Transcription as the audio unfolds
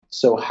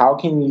So how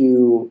can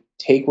you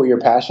take what you're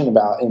passionate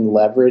about and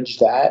leverage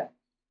that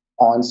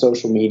on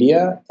social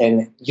media?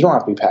 And you don't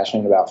have to be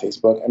passionate about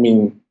Facebook. I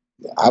mean,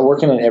 I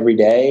work in it every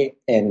day,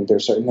 and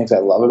there's certain things I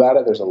love about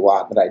it. There's a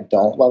lot that I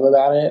don't love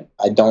about it.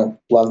 I don't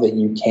love that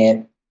you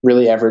can't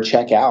really ever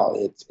check out.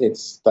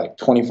 It's like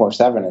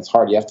 24/7. It's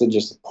hard. You have to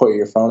just put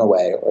your phone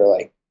away or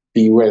like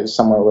be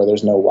somewhere where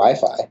there's no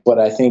Wi-Fi. But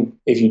I think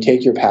if you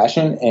take your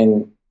passion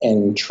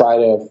and try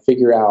to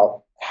figure out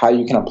how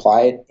you can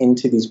apply it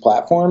into these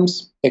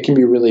platforms, it can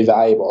be really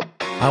valuable.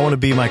 I want to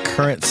be my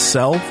current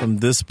self from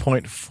this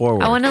point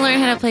forward. I want to learn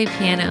how to play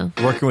piano.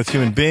 Working with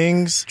human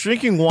beings,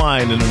 drinking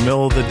wine in the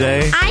middle of the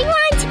day. I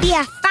want to be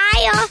a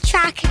fire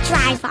truck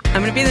driver.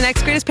 I'm going to be the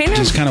next greatest painter.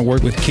 Just kind of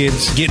work with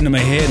kids, getting them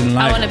ahead in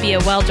life. I want to be a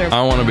welder.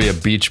 I want to be a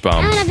beach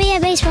bum. I want to be a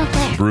baseball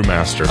player.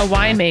 Brewmaster. A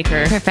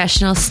winemaker.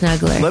 Professional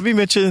snuggler. Let me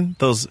mention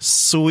those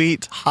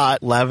sweet,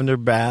 hot lavender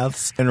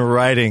baths and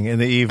writing in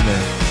the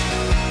evening.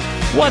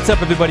 What's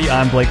up, everybody?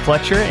 I'm Blake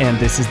Fletcher, and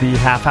this is the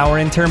Half Hour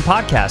Intern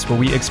Podcast, where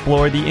we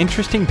explore the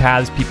interesting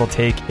paths people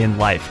take in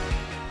life.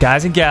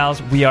 Guys and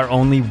gals, we are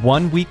only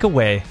 1 week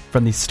away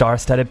from the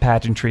star-studded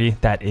pageantry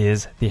that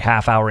is the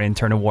Half Hour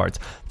Intern Awards.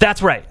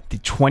 That's right. The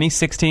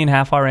 2016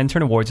 Half Hour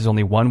Intern Awards is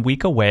only 1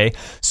 week away,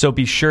 so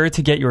be sure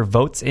to get your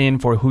votes in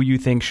for who you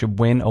think should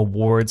win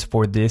awards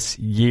for this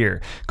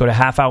year. Go to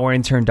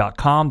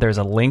halfhourintern.com. There's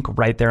a link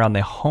right there on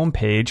the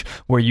homepage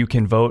where you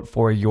can vote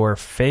for your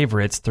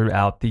favorites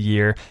throughout the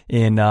year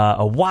in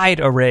a wide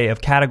array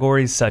of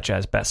categories such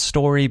as best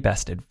story,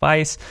 best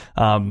advice,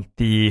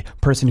 the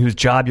person whose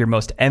job you're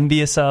most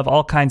envious of,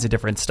 all kinds of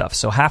different stuff.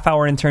 So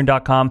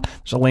halfhourintern.com.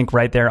 There's a link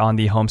right there on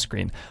the home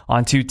screen.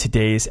 On to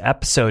today's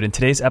episode. In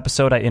today's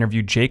episode, I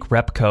interviewed Jake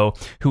Repko,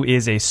 who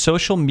is a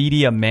social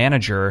media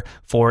manager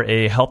for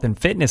a health and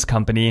fitness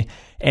company.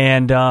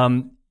 And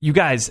you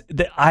guys,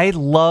 I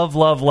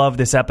love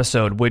this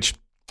episode, which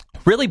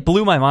really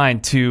blew my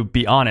mind, to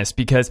be honest,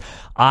 because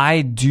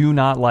I do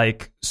not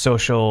like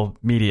social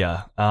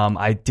media.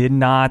 I did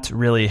not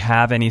really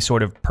have any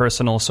sort of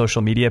personal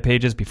social media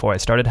pages before I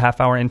started Half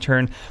Hour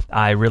Intern.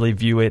 I really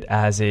view it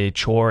as a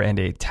chore and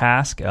a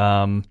task.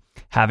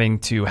 Having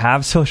to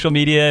have social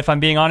media, if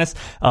I'm being honest,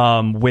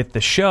 with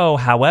the show.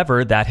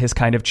 However, that has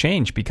kind of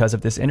changed because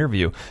of this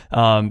interview.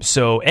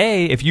 So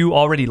if you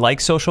already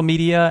like social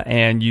media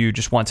and you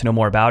just want to know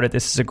more about it,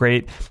 this is a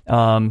great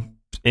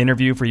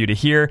interview for you to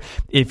hear.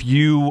 If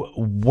you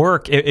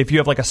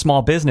have like a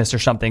small business or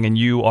something and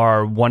you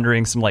are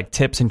wondering some like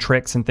tips and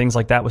tricks and things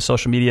like that with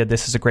social media,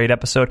 this is a great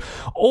episode.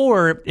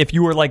 Or if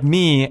you were like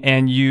me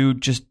and you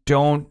just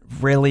don't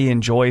really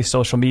enjoy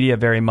social media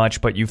very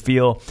much, but you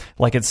feel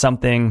like it's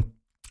something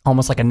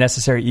almost like a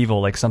necessary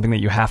evil, like something that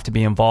you have to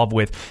be involved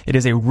with, it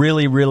is a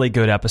really, really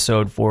good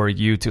episode for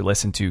you to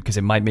listen to because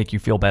it might make you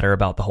feel better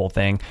about the whole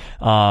thing.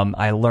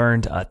 I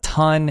learned a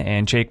ton,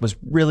 and Jake was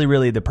really,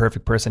 really the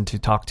perfect person to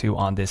talk to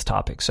on this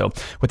topic. So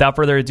without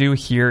further ado,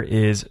 here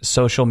is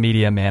Social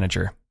Media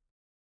Manager.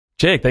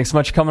 Jake, thanks so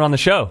much for coming on the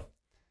show.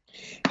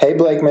 Hey,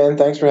 Blake, man.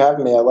 Thanks for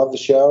having me. I love the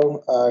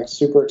show.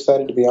 Super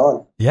excited to be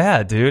on.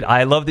 Yeah, dude.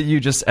 I love that you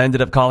just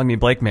ended up calling me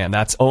Blake Man.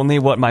 That's only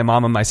what my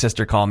mom and my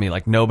sister call me.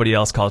 Like, nobody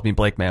else calls me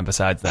Blake Man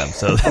besides them.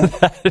 So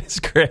that is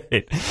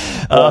great.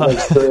 That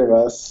makes three of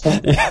us.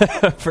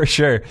 Yeah, for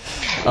sure.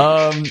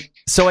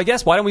 So I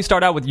guess why don't we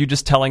start out with you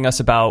just telling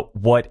us about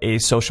what a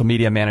social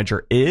media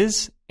manager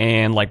is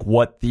and like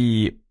what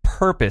the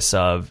purpose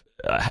of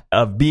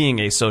being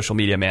a social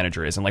media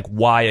manager is and like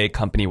why a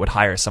company would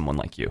hire someone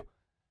like you.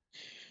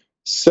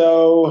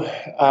 So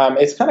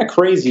it's kind of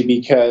crazy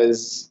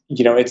because,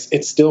 you know,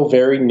 it's still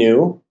very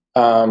new,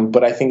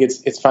 but I think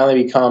it's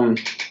finally become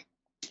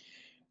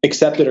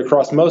accepted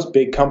across most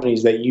big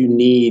companies that you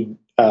need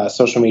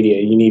social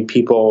media. You need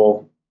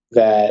people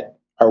that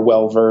are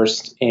well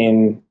versed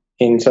in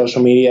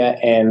social media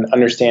and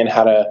understand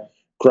how to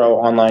grow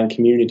online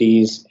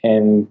communities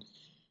and,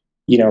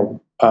 you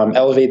know,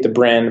 elevate the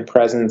brand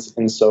presence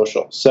in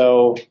social.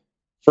 So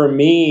for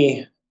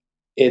me,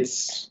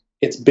 it's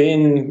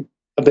been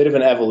a bit of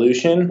an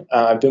evolution.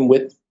 I've been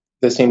with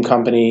the same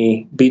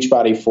company,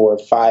 Beachbody, for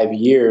 5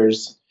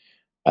 years.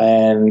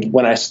 And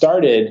when I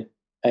started,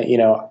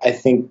 I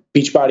think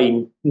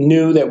Beachbody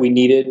knew that we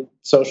needed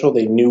social.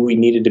 They knew we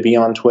needed to be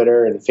on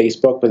Twitter and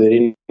Facebook, but they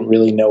didn't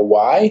really know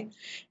why.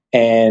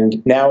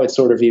 And now it's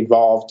sort of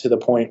evolved to the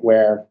point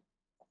where,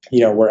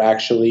 you know, we're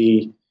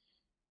actually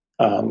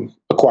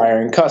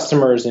acquiring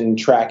customers and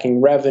tracking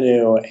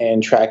revenue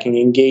and tracking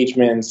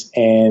engagements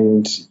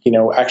and, you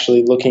know,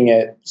 actually looking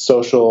at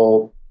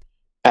social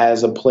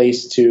as a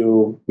place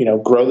to, you know,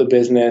 grow the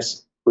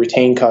business,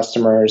 retain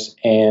customers,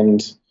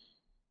 and,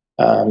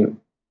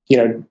 you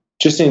know,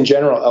 just in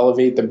general,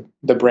 elevate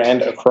the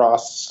brand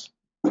across,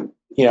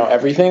 you know,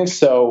 everything.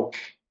 So,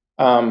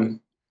 man,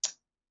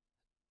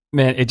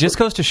 it just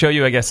goes to show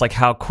you, I guess, like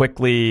how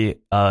quickly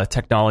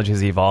technology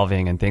is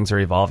evolving and things are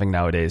evolving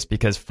nowadays.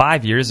 Because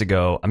 5 years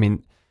ago, I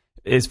mean,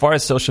 as far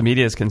as social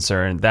media is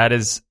concerned, that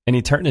is an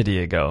eternity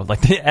ago.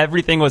 Like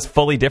everything was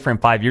fully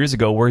different 5 years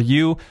ago. Were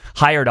you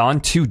hired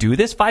on to do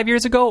this 5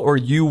 years ago, or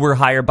you were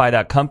hired by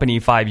that company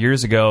 5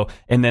 years ago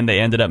and then they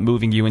ended up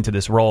moving you into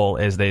this role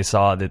as they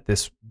saw that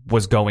this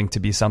was going to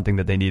be something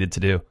that they needed to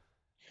do?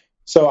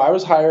 So I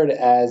was hired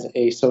as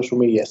a social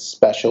media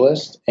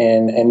specialist,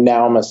 and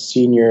now I'm a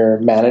senior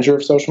manager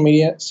of social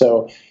media.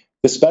 So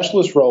the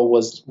specialist role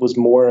was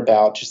more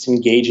about just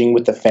engaging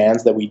with the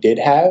fans that we did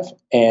have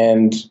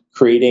and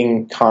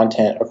creating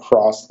content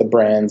across the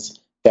brands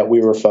that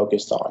we were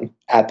focused on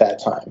at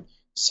that time.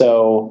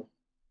 So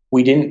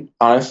we didn't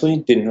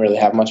really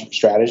have much of a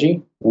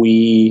strategy.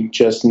 We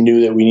just knew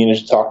that we needed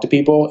to talk to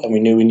people, and we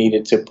knew we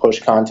needed to push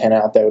content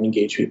out that would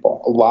engage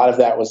people. A lot of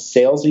that was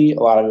salesy.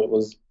 A lot of it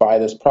was buy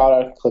this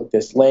product, click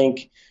this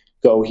link,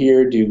 go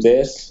here, do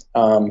this.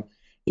 And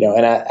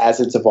as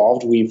it's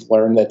evolved, we've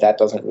learned that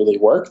doesn't really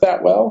work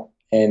that well.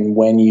 And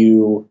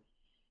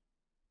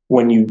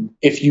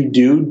if you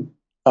do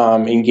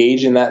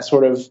engage in that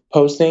sort of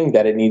posting,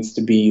 that it needs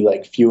to be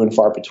like few and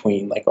far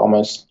between, like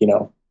almost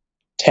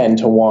 10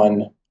 to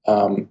 1.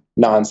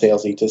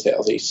 Non-salesy to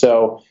salesy.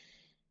 So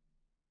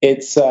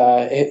it's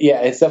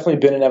definitely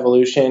been an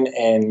evolution,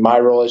 and my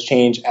role has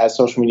changed as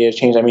social media has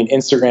changed. I mean,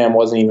 Instagram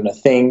wasn't even a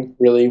thing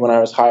really when I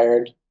was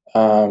hired,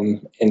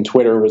 and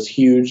Twitter was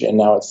huge, and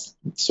now it's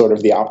sort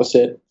of the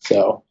opposite.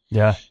 So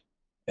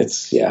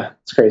it's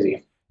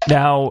crazy.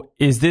 Now,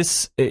 is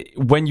this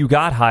when you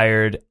got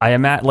hired?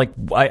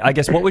 I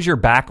guess what was your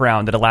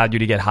background that allowed you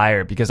to get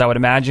hired? Because I would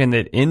imagine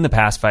that in the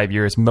past 5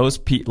 years,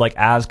 most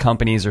as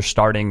companies are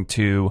starting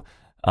to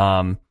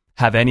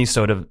have any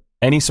sort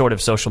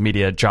of social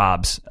media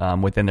jobs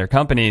within their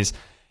companies,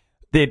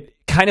 that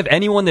kind of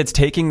anyone that's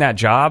taking that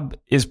job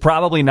is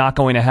probably not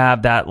going to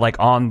have that like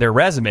on their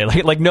resume.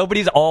 Like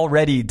nobody's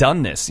already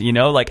done this,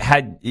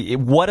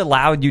 what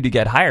allowed you to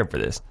get hired for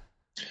this?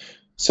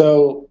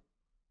 So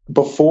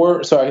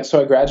I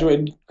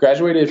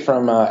graduated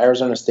from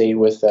Arizona State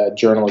with a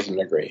journalism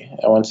degree.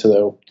 I went to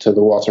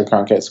the Walter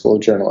Cronkite School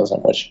of Journalism,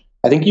 which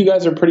I think you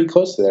guys are pretty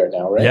close to there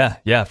now, right?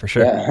 Yeah, for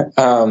sure.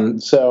 Yeah.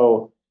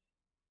 So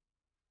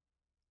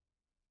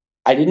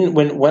I didn't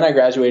when I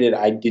graduated,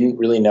 I didn't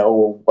really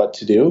know what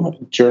to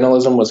do.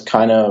 Journalism was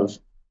kind of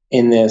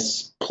in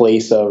this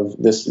place of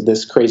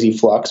this crazy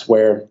flux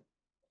where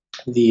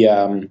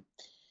the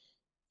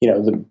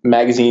the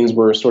magazines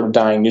were sort of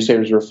dying,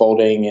 newspapers were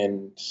folding,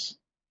 and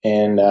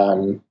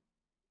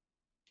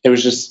it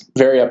was just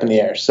very up in the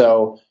air.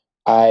 So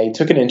I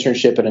took an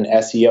internship at an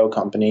SEO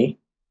company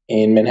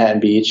in Manhattan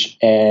Beach,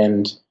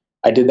 and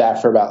I did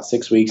that for about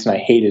 6 weeks, and I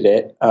hated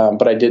it.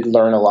 But I did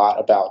learn a lot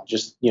about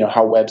just,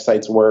 how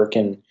websites work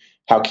and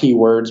how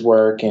keywords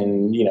work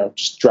and,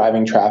 just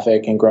driving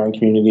traffic and growing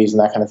communities and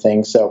that kind of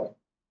thing. So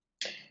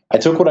I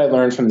took what I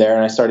learned from there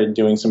and I started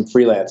doing some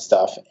freelance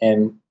stuff.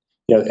 And,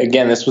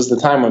 again, this was the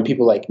time when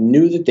people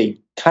knew that they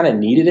kind of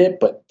needed it,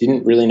 but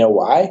didn't really know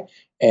why.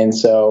 And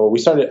so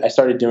I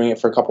started doing it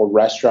for a couple of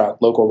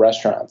local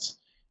restaurants,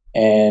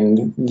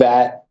 and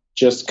that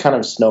just kind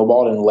of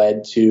snowballed and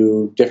led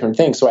to different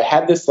things. So I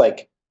had this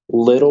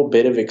little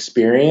bit of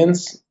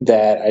experience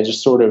that I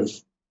just sort of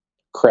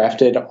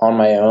crafted on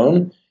my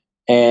own.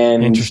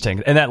 And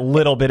interesting. And that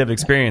little bit of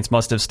experience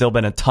must have still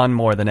been a ton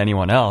more than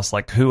anyone else.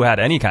 Like, who had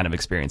any kind of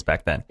experience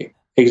back then?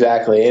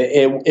 Exactly.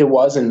 It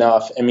was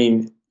enough. I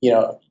mean,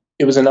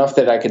 it was enough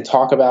that I could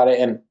talk about it.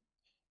 And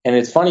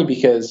it's funny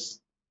because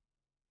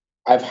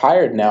I've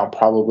hired now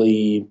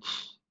probably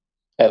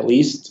at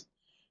least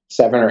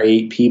 7 or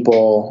 8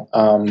 people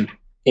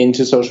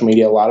into social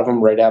media, a lot of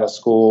them right out of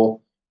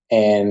school,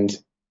 and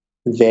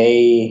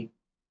they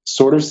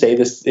sort of say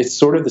this, it's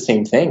sort of the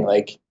same thing.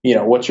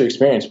 What's your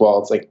experience?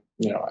 Well, it's I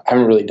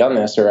haven't really done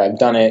this, or I've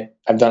done it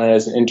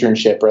as an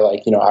internship, or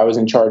I was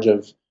in charge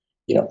of,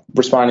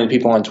 responding to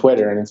people on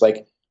Twitter. And it's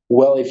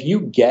well, if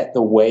you get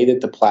the way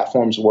that the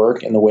platforms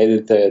work and the way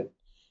that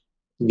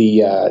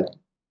the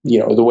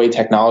way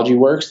technology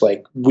works,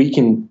 we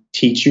can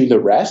teach you the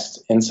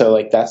rest. And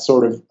so that's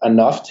sort of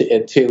enough to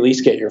at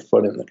least get your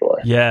foot in the door.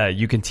 Yeah,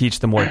 you can teach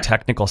the more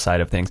technical side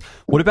of things.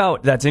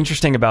 That's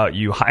interesting about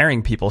you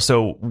hiring people.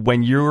 So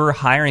when you're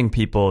hiring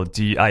people,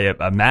 I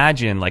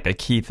imagine a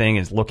key thing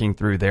is looking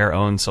through their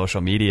own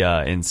social media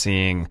and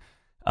seeing,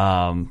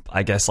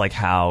 I guess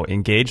how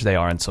engaged they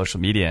are on social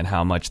media and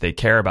how much they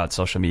care about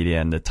social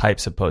media and the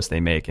types of posts they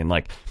make, and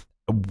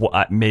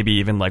maybe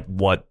even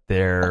what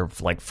their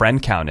friend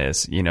count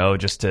is,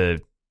 just to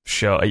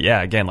show,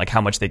 again,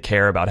 how much they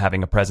care about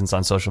having a presence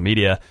on social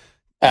media.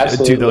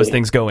 Absolutely. Do those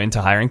things go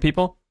into hiring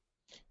people?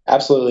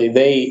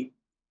 Absolutely.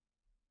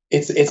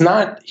 It's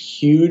not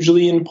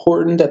hugely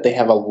important that they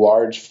have a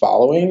large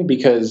following,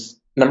 because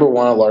number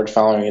one, a large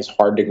following is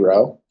hard to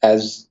grow,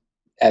 as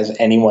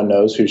anyone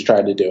knows who's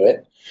tried to do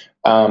it.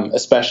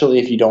 Especially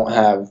if you don't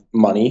have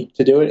money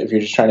to do it. If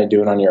you're just trying to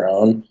do it on your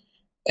own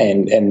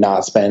and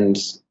not spend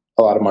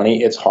a lot of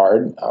money, it's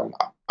hard.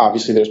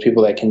 Obviously there's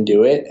people that can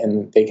do it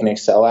and they can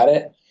excel at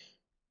it,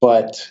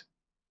 but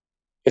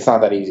it's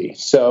not that easy.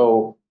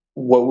 So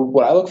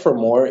what I look for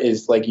more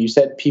is, like you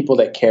said, people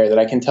that care, that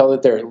I can tell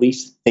that they're at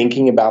least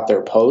thinking about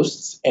their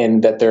posts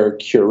and that they're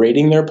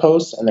curating their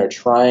posts, and they're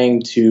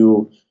trying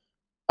to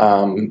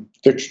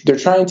they're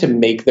trying to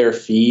make their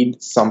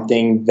feed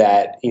something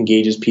that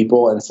engages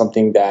people and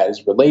something that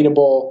is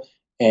relatable.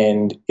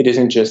 And it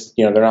isn't just,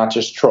 they're not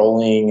just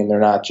trolling, and they're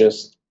not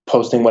just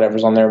posting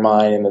whatever's on their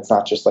mind, and it's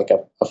not just like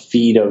a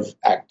feed of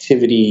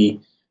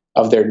activity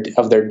of their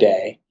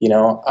day. I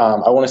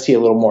want to see a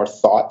little more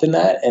thought than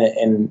that,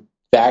 and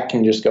that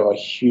can just go a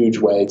huge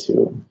way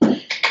to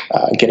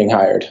getting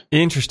hired.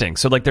 Interesting.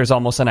 So like there's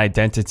almost an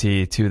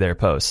identity to their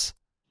posts.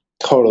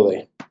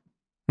 Totally.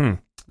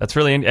 That's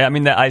really,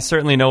 I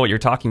certainly know what you're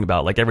talking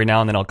about. Like every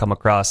now and then I'll come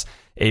across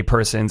a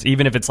person's,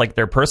 even if it's like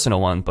their personal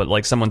one, but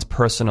like someone's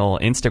personal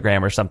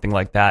Instagram or something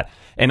like that.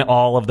 And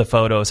all of the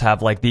photos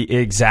have like the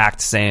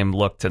exact same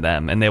look to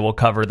them. And they will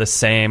cover the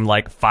same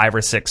like 5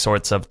 or 6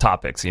 sorts of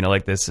topics.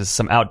 Like this is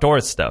some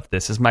outdoor stuff.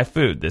 This is my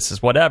food. This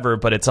is whatever.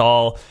 But it's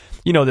all,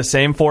 the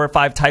same 4 or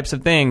 5 types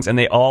of things. And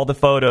all the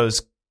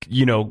photos,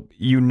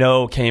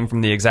 came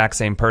from the exact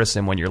same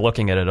person when you're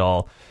looking at it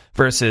all.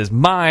 Versus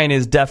mine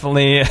is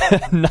definitely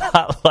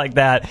not like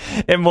that,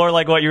 and more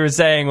like what you were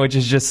saying, which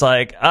is just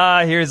like,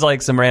 here's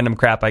like some random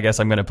crap I guess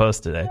I'm going to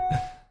post today.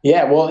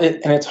 Yeah, well,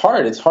 and it's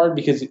hard. It's hard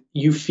because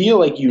you feel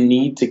like you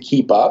need to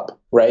keep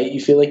up, right?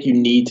 You feel like you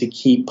need to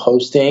keep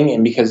posting,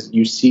 and because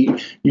you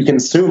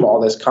consume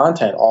all this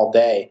content all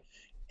day.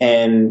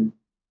 And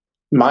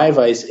my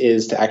advice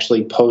is to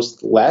actually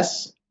post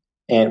less,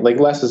 and like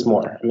less is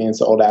more. It's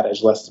the old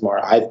adage, less is more.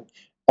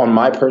 On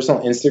my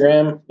personal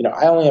Instagram,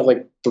 I only have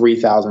like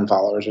 3,000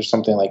 followers or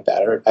something like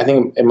that, or I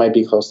think it might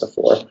be close to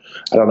 4.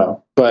 I don't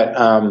know, but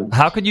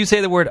how could you say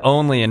the word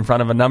 "only" in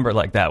front of a number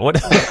like that?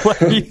 What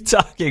are you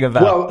talking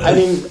about? Well,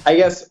 I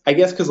guess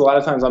because a lot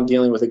of times I'm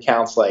dealing with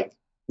accounts like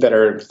that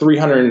are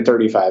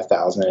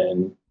 335,000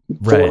 and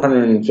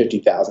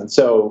 450,000.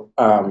 So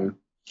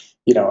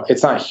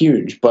it's not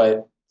huge,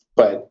 but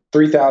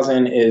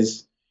 3,000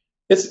 is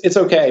it's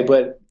okay.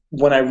 But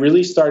when I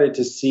really started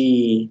to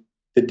see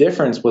the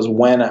difference was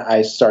when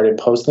I started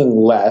posting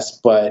less,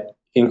 but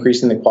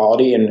increasing the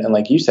quality. And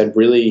like you said,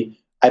 really,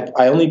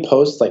 I only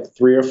post like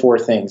 3 or 4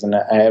 things, and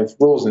I have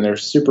rules, and they're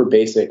super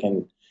basic.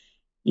 And,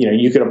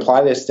 you could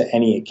apply this to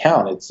any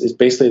account. It's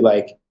basically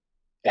like,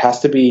 there has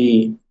to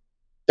be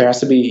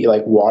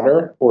like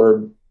water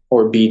or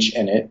beach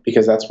in it,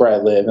 because that's where I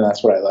live and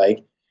that's what I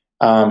like.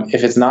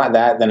 If it's not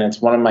that, then it's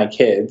one of my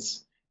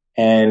kids.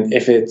 And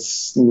if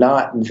it's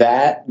not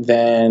that,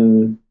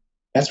 then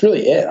that's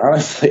really it.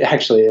 Honestly,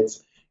 actually,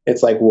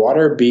 it's like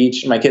water,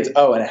 beach, my kids.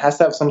 Oh, and it has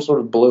to have some sort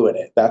of blue in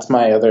it. That's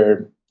my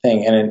other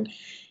thing. And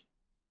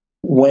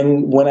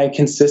when I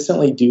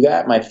consistently do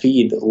that, my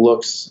feed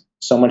looks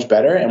so much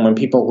better. And when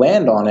people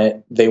land on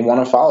it, they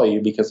want to follow you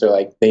because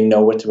they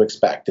know what to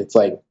expect. It's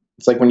like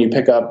when you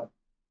pick up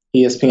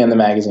ESPN, the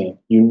magazine,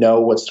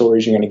 what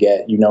stories you're going to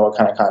get, what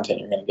kind of content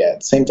you're going to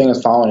get. Same thing as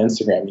following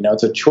Instagram.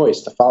 It's a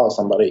choice to follow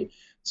somebody.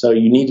 So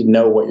you need to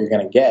know what you're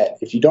going to get.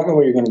 If you don't know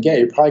what you're going to get,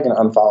 you're probably going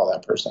to unfollow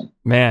that person.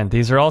 Man,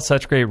 these are all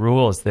such great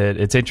rules that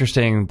it's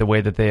interesting the way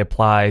that they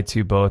apply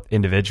to both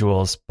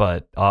individuals,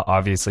 but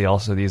obviously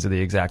also these are the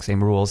exact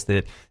same rules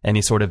that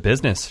any sort of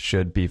business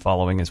should be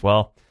following as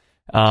well.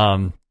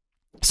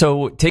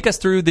 So take us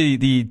through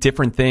the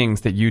different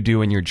things that you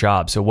do in your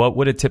job. So what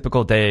would a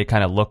typical day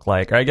kind of look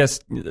like? Or I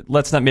guess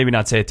let's maybe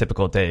not say a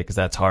typical day because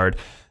that's hard.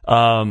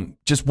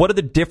 Just what are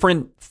the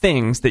different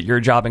things that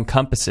your job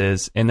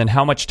encompasses, and then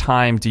how much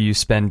time do you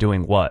spend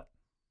doing what?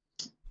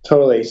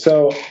 Totally.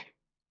 So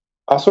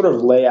I'll sort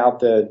of lay out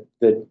the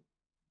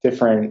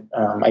different,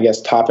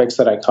 topics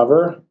that I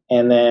cover,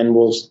 and then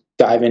we'll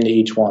dive into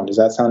each one. Does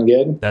that sound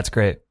good? That's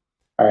great.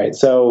 All right.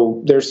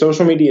 So there's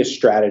social media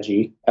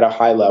strategy at a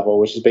high level,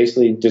 which is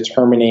basically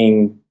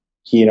determining,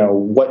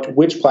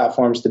 which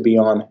platforms to be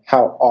on,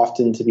 how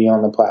often to be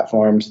on the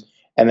platforms,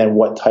 and then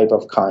what type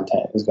of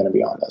content is going to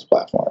be on those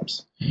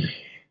platforms.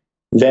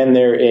 Then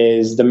there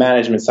is the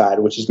management side,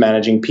 which is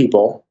managing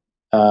people.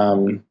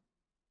 Then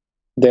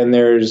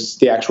there's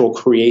the actual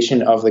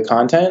creation of the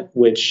content,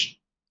 which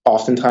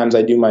oftentimes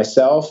I do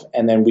myself.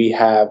 And then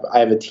I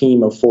have a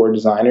team of 4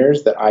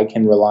 designers that I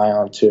can rely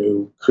on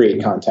to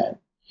create content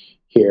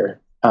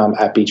here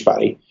at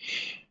Beachbody.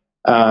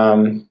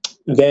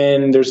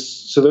 Then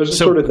those are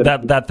sort of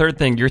that third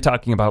thing you're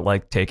talking about,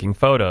 like taking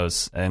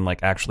photos and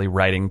like actually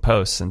writing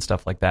posts and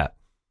stuff like that.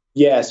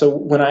 Yeah. So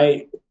when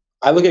I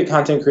look at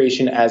content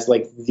creation as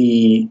like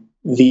the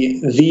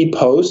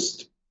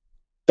post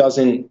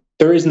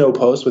there is no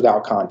post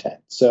without content.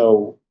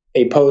 So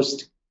a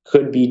post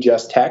could be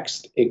just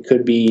text. It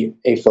could be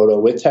a photo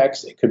with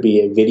text. It could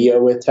be a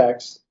video with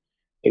text.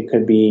 It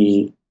could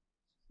be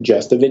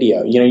just a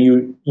video.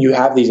 You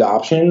have these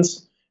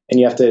options, and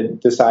you have to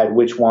decide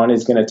which one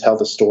is going to tell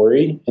the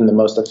story in the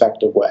most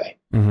effective way.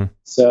 Mm-hmm.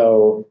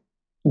 So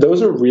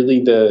those are really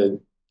the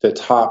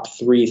top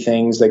 3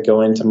 things that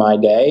go into my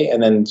day.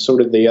 And then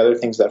sort of the other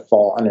things that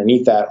fall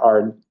underneath that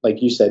are,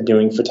 like you said,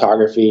 doing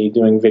photography,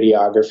 doing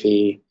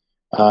videography,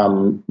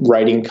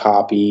 writing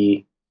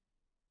copy,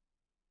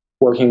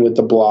 working with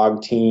the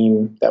blog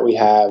team that we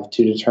have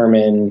to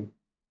determine,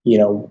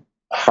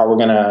 how we're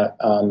going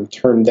to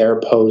turn their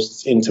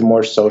posts into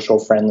more social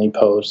friendly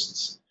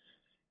posts.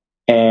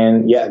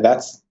 And yeah,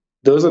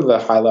 those are the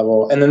high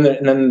level. And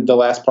then the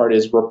last part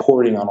is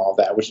reporting on all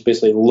that, which is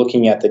basically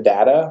looking at the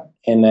data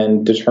and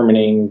then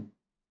determining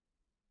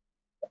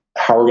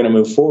how we're going to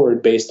move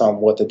forward based on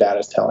what the data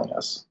is telling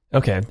us.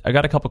 Okay. I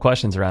got a couple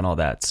questions around all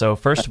that. So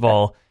first of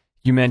all,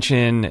 you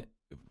mentioned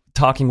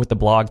talking with the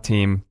blog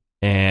team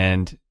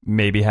and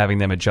maybe having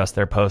them adjust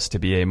their post to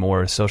be a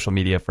more social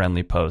media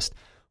friendly post.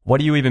 What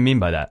do you even mean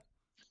by that?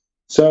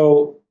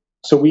 So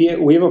we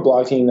have a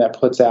blog team that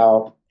puts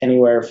out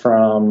anywhere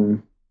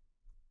from,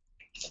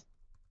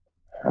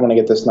 I want to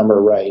get this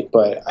number right,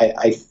 but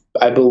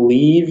I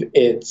believe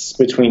it's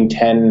between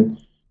 10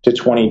 to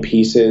 20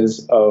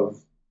 pieces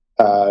of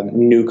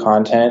new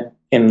content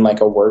in like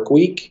a work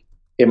week.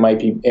 It might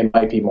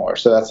be more.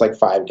 So that's like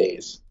 5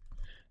 days.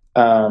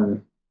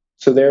 So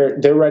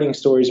they're writing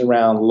stories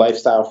around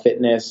lifestyle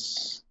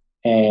fitness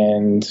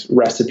and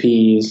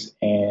recipes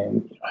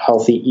and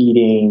healthy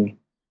eating,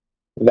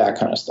 that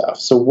kind of stuff.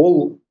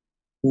 So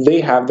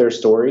they have their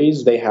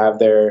stories, they have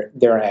their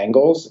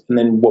angles, and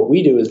then what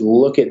we do is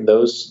look at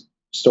those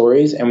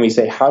stories and we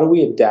say, how do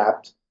we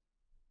adapt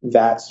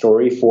that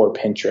story for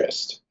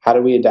Pinterest? How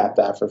do we adapt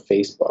that for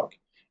Facebook?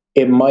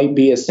 It might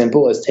be as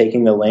simple as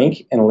taking the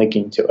link and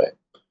linking to it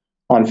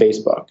on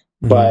Facebook,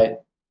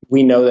 but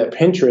we know that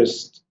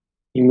Pinterest,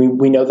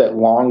 we know that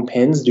long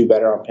pins do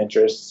better on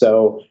Pinterest.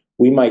 So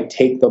we might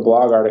take the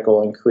blog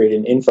article and create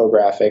an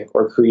infographic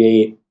or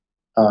create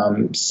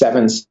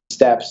 7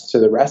 steps to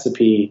the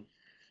recipe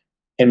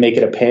and make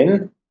it a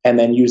pin, and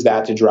then use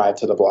that to drive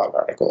to the blog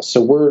article.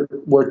 So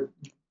we're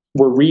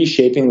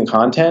reshaping the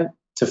content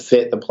to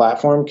fit the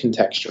platform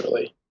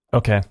contextually.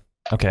 Okay,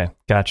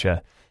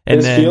 gotcha. And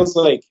it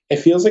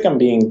feels like I'm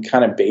being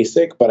kind of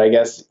basic, but I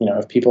guess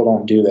if people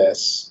don't do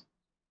this,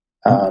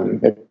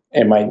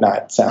 it might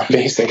not sound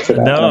basic to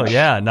them. No,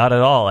 yeah, not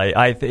at all.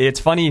 It's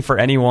funny for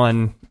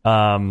anyone.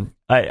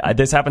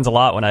 This happens a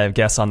lot when I have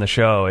guests on the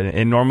show,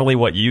 and normally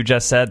what you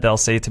just said, they'll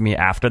say to me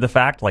after the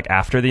fact, like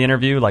after the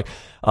interview, like,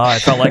 oh, I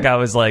felt like I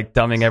was like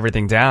dumbing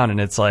everything down, and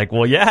it's like,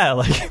 well, yeah,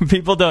 like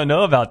people don't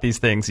know about these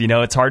things.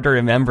 It's hard to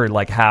remember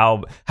like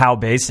how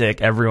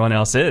basic everyone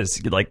else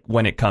is, like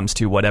when it comes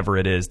to whatever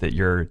it is that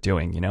you're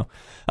doing.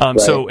 Right.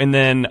 So, and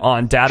then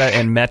on data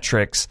and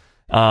metrics,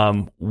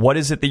 what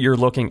is it that you're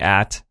looking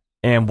at,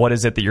 and what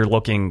is it that you're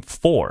looking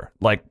for?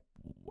 Like,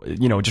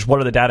 just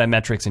what are the data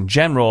metrics in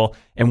general,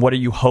 and what are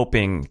you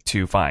hoping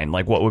to find?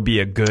 Like, what would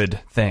be a good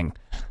thing?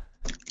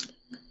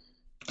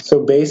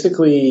 So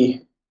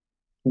basically,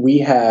 we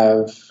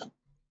have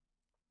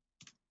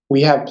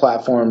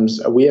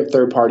platforms, we have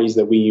third parties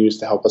that we use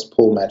to help us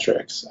pull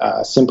metrics.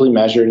 Simply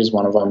Measured is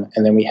one of them,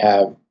 and then we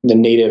have the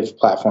native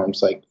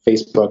platforms like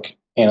Facebook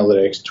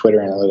Analytics, Twitter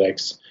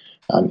Analytics.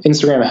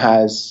 Instagram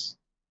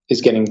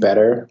is getting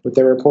better with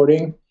their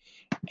reporting,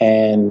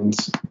 and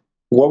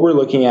what we're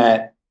looking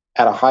at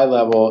a high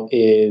level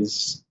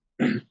is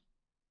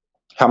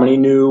how many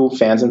new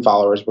fans and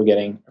followers we're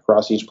getting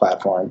across each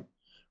platform.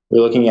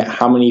 We're looking at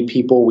how many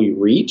people we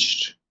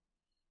reached,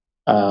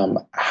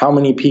 how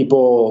many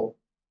people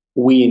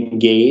we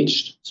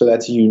engaged, so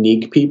that's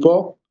unique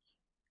people,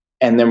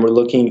 and then we're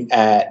looking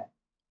at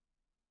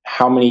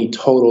how many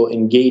total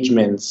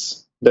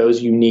engagements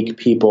those unique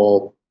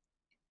people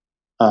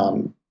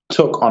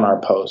took on our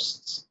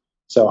posts.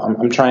 So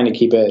I'm trying to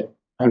keep it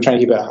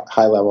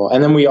high level.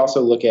 And then we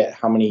also look at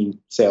how many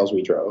sales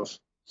we drove.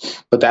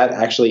 But that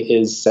actually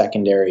is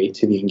secondary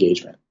to the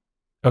engagement.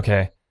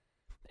 Okay.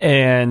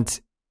 And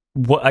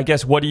what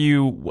do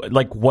you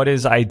like? What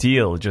is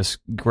ideal? Just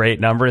great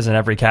numbers in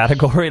every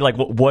category? Like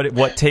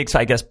what takes,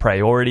 I guess,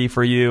 priority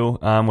for you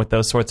with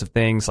those sorts of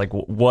things? Like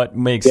what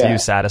makes you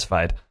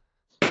satisfied?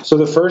 So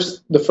the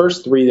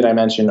first 3 that I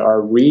mentioned are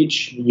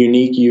reach,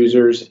 unique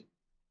users,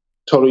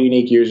 total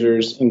unique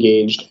users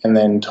engaged, and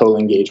then total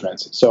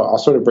engagements. So I'll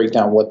sort of break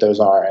down what those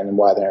are and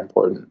why they're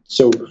important.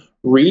 So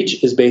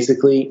reach is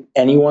basically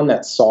anyone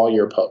that saw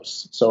your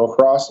posts. So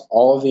across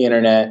all of the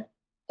internet,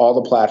 all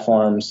the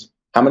platforms,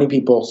 how many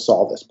people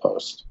saw this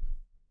post?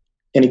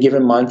 In a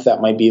given month, that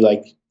might be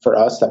like, for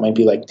us, that might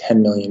be like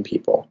 10 million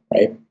people,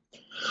 right?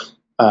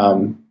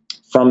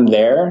 From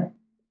there,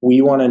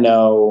 we want to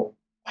know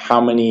how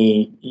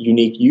many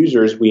unique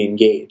users we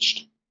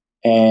engaged.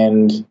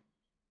 And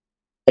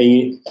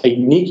a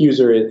unique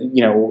user,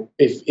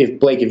 if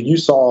Blake, if you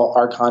saw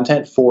our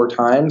content 4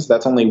 times,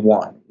 that's only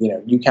 1.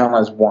 You count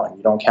as 1.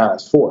 You don't count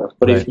as 4.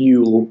 But right. if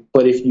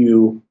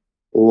you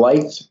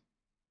liked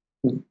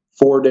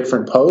 4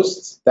 different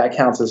posts, that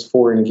counts as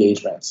 4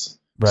 engagements.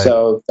 Right.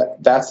 So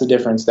that's the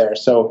difference there.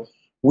 So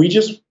we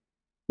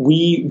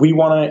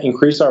want to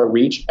increase our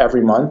reach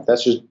every month.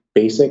 That's just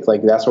basic.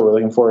 Like that's what we're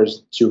looking for,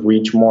 is to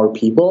reach more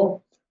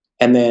people.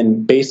 And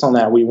then based on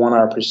that, we want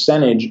our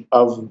percentage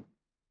of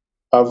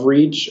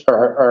reach,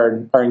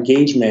 or our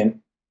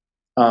engagement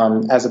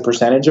as a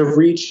percentage of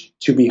reach,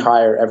 to be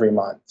higher every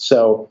month.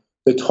 So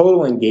the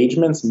total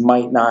engagements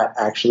might not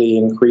actually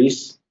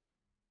increase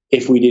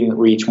if we didn't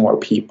reach more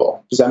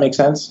people. Does that make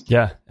sense?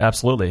 Yeah,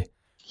 absolutely.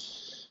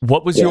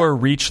 What was your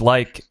reach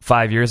like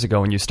 5 years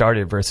ago when you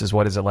started versus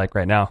what is it like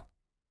right now?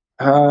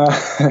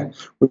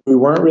 We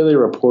weren't really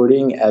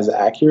reporting as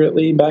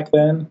accurately back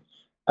then.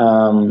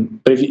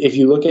 But if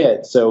you look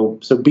at, so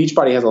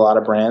Beachbody has a lot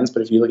of brands,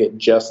 but if you look at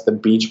just the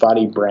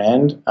Beachbody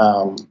brand,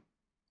 on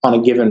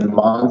a given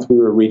month, we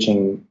were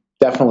reaching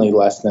definitely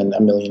less than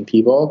 1 million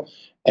people.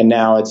 And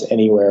now it's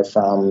anywhere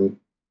from,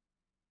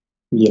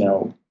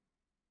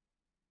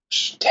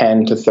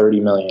 10 to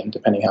 30 million,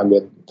 depending how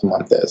good the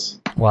month is.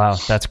 Wow,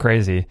 that's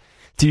crazy.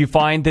 Do you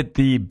find that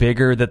the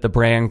bigger that the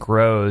brand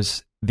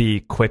grows, the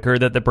quicker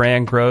that the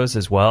brand grows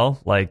as well?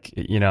 Like,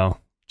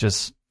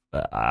 just,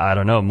 I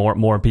don't know,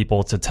 more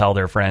people to tell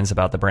their friends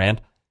about the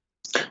brand?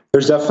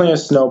 There's definitely a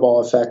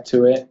snowball effect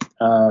to it.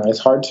 It's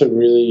hard to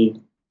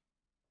really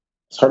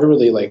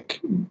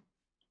like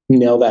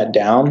nail that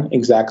down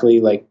exactly,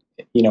 like,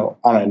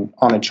 on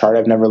a chart.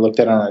 I've never looked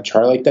at it on a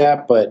chart like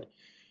that, but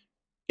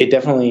it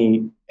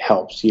definitely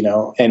helps,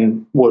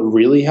 and what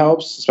really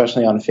helps,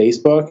 especially on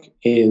Facebook,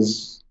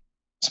 is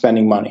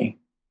spending money,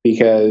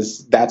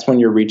 because that's when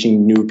you're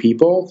reaching new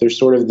people. There's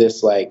sort of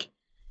this, like,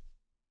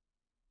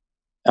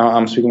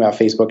 I'm speaking about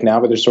Facebook now,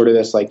 but there's sort of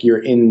this, like, you're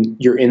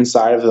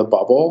inside of the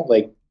bubble.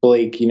 Like,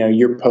 Blake,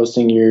 you're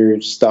posting your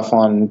stuff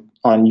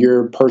on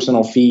your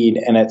personal feed,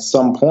 and at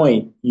some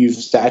point you've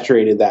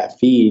saturated that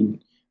feed,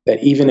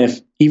 that even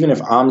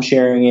if I'm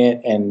sharing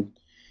it and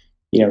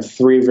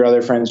 3 of your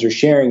other friends are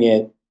sharing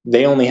it,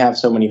 they only have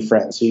so many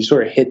friends. So you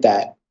sort of hit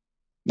that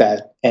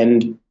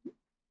end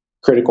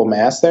critical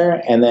mass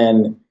there. And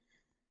then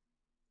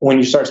when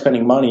you start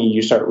spending money,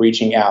 you start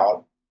reaching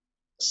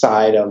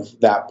outside of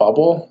that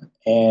bubble,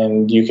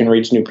 and you can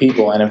reach new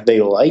people. And if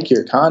they like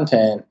your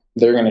content,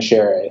 they're going to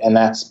share it. And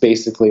that's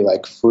basically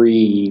like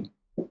free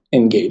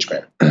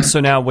engagement. So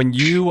now when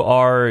you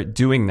are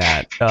doing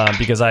that,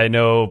 because I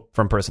know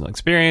from personal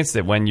experience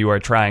that when you are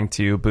trying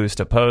to boost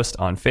a post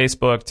on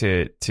Facebook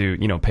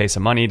to pay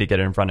some money to get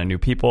it in front of new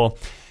people,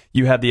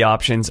 you have the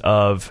options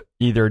of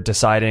either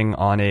deciding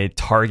on a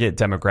target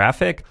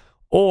demographic,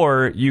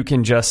 or you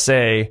can just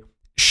say,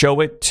 show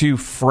it to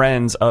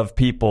friends of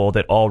people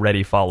that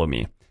already follow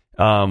me.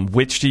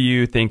 Which do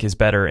you think is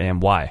better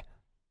and why?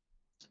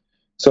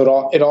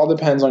 So it all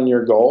depends on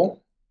your goal.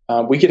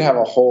 We could have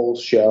a whole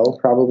show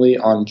probably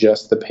on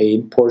just the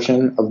paid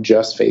portion of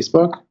just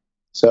Facebook.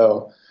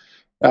 So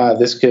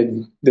this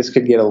could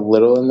get a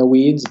little in the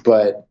weeds,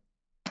 but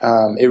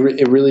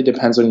it really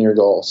depends on your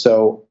goal.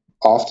 So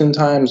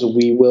oftentimes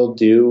we will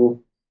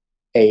do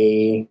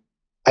it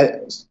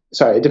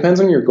depends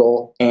on your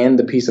goal and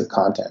the piece of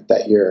content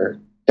that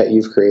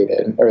you've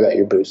created or that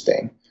you're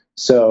boosting.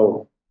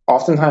 So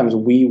oftentimes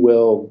we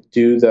will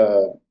do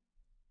the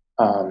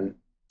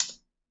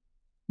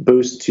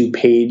boost to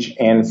page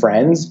and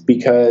friends,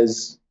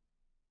 because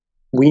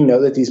we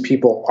know that these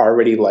people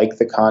already like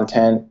the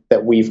content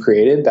that we've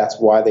created. That's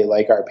why they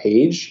like our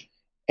page.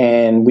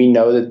 And we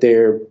know that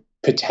they're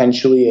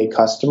potentially a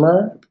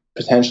customer,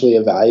 potentially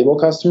a valuable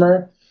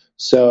customer.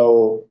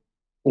 So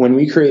when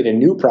we create a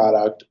new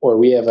product, or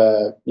we have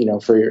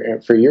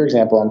for your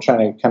example, I'm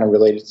trying to kind of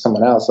relate it to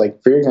someone else.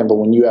 Like, for your example,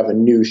 when you have a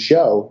new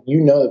show,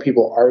 that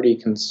people already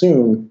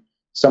consume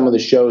some of the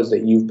shows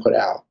that you've put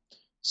out.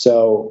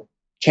 So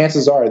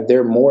chances are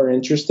they're more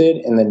interested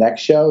in the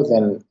next show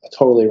than a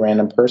totally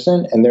random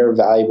person, and they're a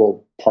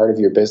valuable part of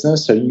your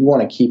business. So you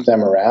want to keep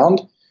them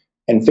around.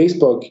 And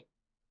Facebook,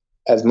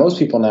 as most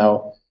people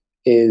know,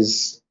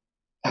 has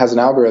an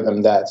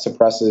algorithm that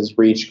suppresses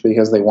reach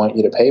because they want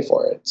you to pay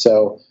for it.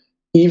 So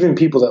even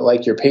people that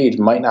like your page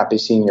might not be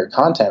seeing your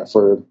content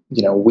for,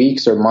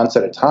 weeks or months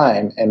at a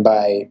time. And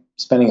by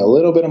spending a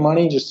little bit of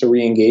money just to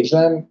re-engage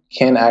them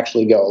can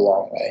actually go a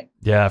long way.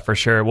 Yeah, for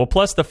sure. Well,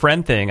 plus the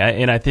friend thing.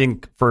 And I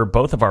think for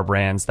both of our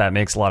brands, that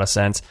makes a lot of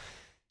sense.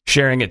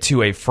 Sharing it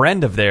to a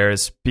friend of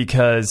theirs,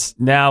 because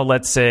now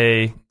let's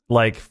say,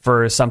 like,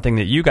 for something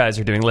that you guys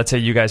are doing, let's say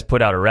you guys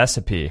put out a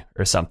recipe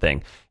or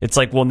something. It's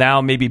like, well,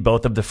 now maybe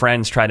both of the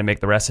friends try to make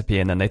the recipe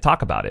and then they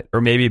talk about it.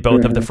 Or maybe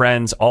both of the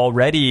friends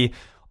already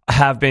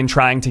have been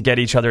trying to get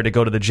each other to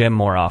go to the gym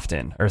more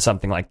often or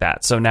something like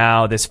that. So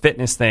now this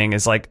fitness thing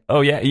is like,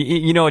 oh yeah,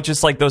 it's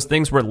just like those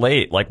things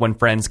relate, like when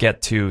friends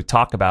get to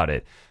talk about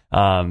it.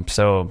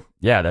 So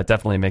yeah, that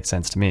definitely makes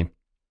sense to me.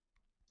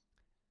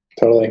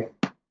 Totally.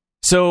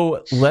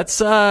 So let's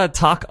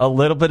talk a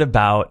little bit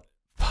about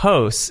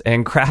posts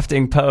and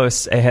crafting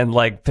posts and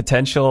like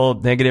potential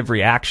negative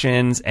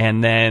reactions,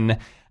 and then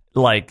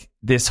like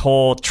this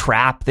whole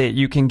trap that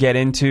you can get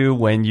into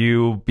when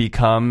you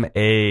become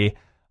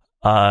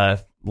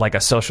like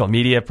a social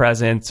media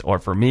presence, or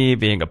for me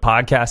being a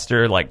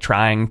podcaster, like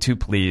trying to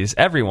please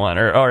everyone,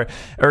 or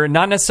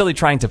not necessarily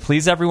trying to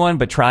please everyone,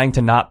 but trying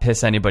to not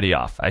piss anybody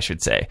off, I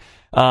should say.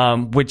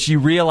 Which you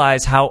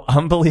realize how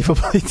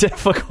unbelievably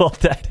difficult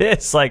that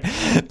is. Like,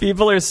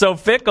 people are so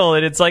fickle,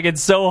 and it's like,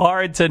 it's so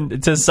hard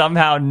to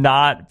somehow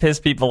not piss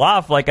people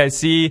off. Like, I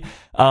see,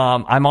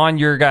 I'm on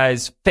your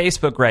guys'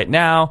 Facebook right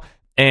now,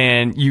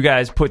 and you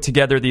guys put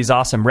together these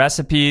awesome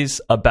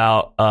recipes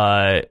about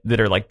that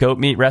are like goat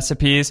meat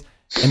recipes,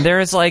 and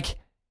there is like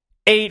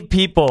 8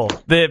 people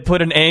that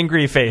put an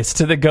angry face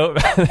to the goat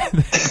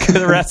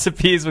the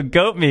recipes with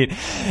goat meat,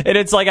 and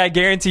it's like, I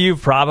guarantee you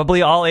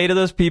probably all 8 of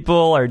those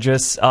people are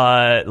just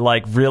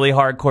like really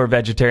hardcore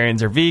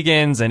vegetarians or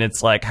vegans, and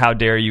it's like, how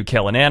dare you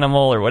kill an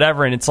animal or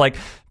whatever. And it's like,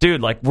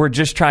 dude, like, we're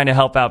just trying to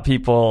help out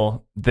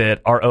people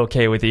that are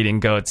okay with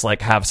eating goats,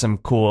 like have some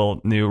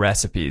cool new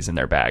recipes in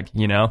their bag,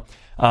 you know.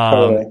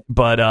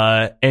 But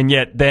and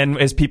yet then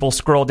as people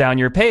scroll down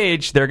your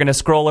page, they're going to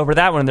scroll over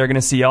that one and they're going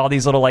to see all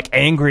these little like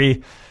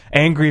angry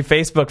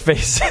Facebook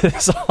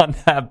faces on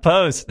that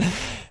post.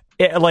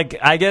 Like,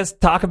 I guess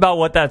talk about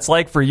what that's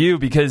like for you,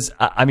 because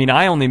I mean,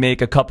 I only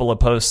make a couple of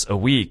posts a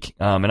week,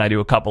 and I do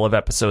a couple of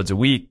episodes a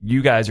week.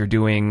 You guys are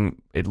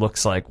doing, it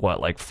looks like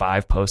what, like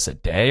 5 posts a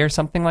day or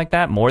something like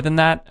that, more than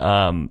that.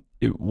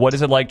 What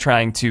is it like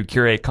trying to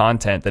curate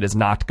content that is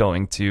not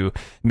going to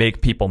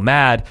make people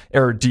mad?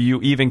 Or do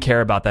you even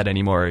care about that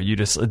anymore? You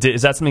just,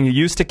 is that something you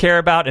used to care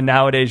about and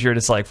nowadays you're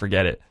just like,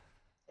 forget it?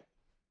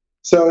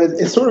 So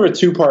it's sort of a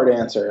 2-part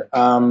answer.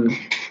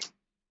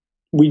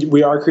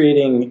 We are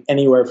creating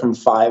anywhere from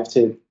 5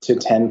 to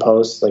 10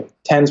 posts. Like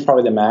 10 is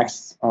probably the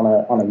max on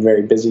a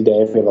very busy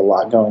day if we have a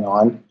lot going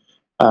on.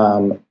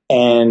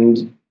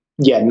 And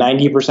yeah,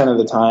 90% of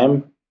the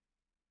time,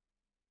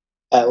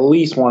 at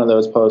least one of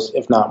those posts,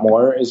 if not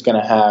more, is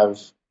going to have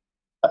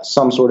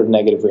some sort of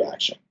negative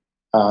reaction.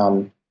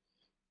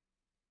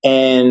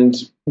 And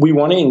we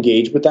want to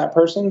engage with that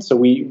person. So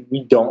we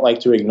don't like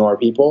to ignore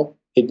people.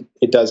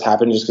 It does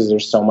happen just because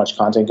there's so much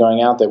content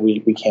going out that we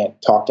can't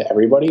talk to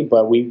everybody,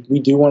 but we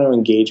do want to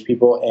engage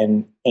people.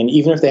 And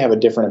even if they have a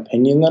different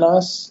opinion than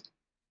us,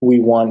 we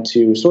want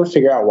to sort of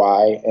figure out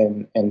why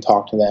and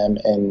talk to them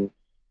and,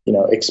 you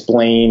know,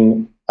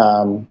 explain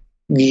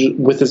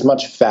with as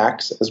much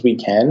facts as we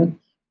can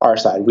our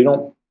side. We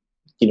don't,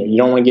 you know, you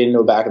don't want to get into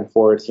a back and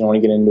forth. You don't want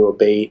to get into a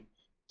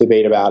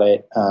debate about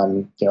it.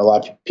 You know, a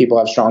lot of people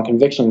have strong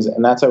convictions,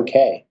 and that's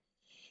okay.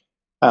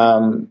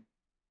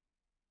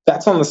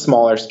 That's on the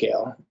smaller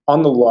scale.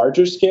 On the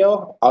larger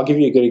scale, I'll give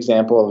you a good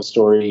example of a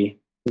story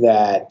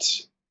that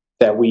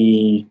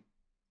we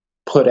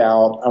put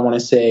out, I want to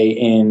say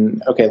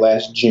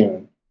last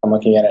June. I'm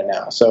looking at it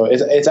now. So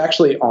it's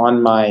actually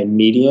on my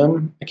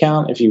Medium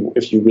account. If you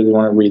really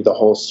want to read the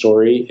whole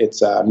story,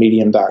 it's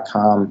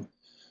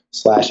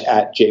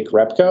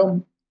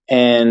medium.com/@JakeRepko.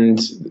 And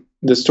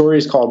the story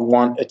is called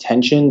Want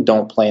Attention,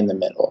 Don't Play in the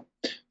Middle.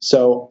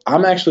 So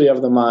I'm actually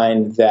of the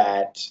mind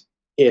that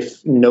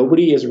if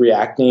nobody is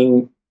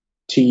reacting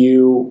to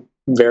you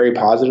very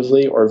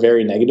positively or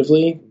very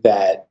negatively,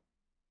 that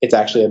it's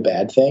actually a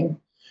bad thing,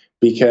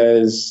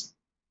 because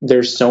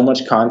there's so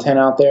much content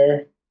out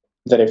there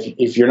that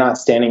if you're not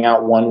standing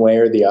out one way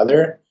or the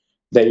other,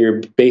 that you're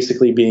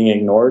basically being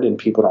ignored and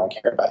people don't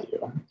care about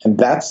you. And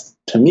that's,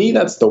 to me,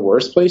 that's the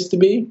worst place to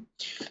be.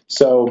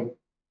 So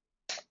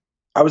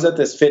I was at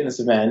this fitness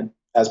event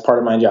as part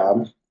of my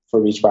job for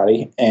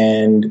Beachbody,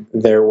 and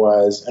there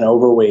was an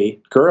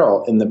overweight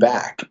girl in the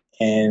back.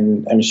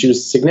 And I mean, she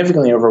was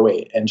significantly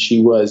overweight, and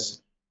she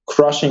was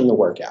crushing the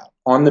workout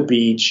on the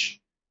beach.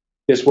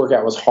 This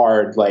workout was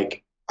hard.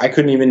 Like, I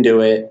couldn't even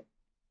do it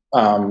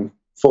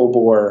full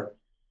bore.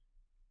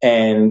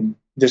 And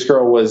this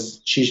girl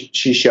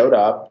she showed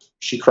up,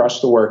 she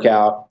crushed the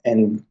workout,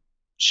 and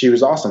she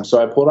was awesome. So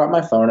I pulled out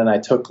my phone and I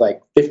took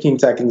like 15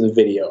 seconds of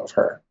video of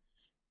her.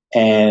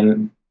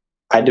 And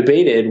I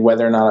debated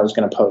whether or not I was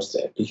going to post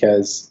it,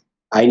 because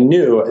I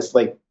knew, it's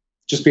like,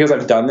 just because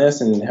I've done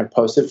this and have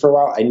posted for a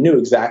while, I knew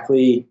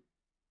exactly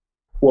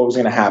what was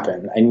going to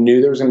happen. I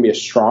knew there was going to be a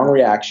strong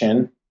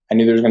reaction. I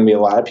knew there was going to be a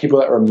lot of people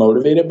that were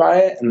motivated by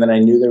it. And then I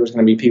knew there was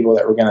going to be people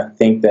that were going to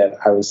think that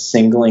I was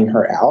singling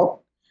her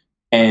out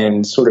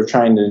and sort of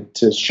trying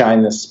to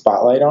shine the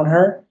spotlight on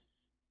her,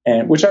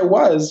 and which I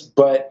was,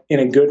 but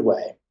in a good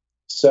way.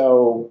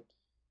 So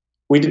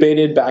we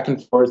debated back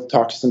and forth,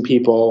 talked to some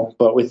people,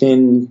 but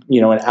within, you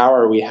know, an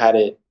hour we had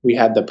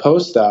the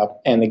post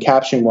up, and the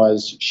caption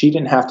was, "She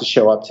didn't have to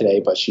show up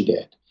today, but she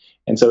did."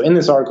 And so in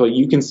this article,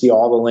 you can see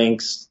all the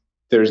links.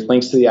 There's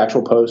links to the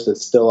actual post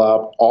that's still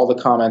up. All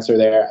the comments are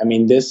there. I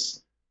mean,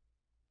 this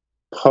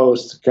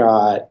post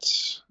got,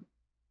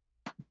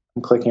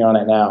 I'm clicking on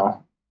it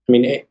now. I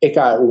mean, it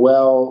got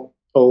well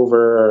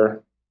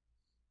over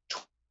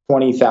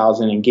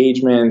 20,000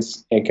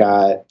 engagements. It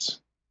got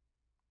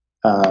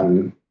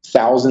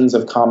thousands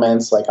of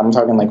comments. Like, I'm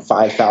talking like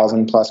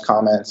 5,000 plus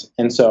comments.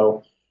 And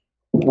so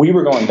we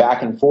were going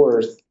back and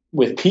forth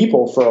with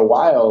people for a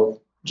while,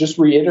 just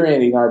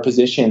reiterating our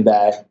position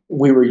that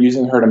we were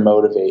using her to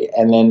motivate.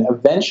 And then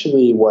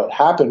eventually what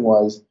happened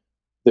was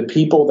the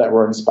people that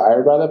were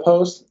inspired by the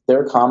post,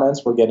 their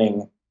comments were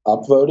getting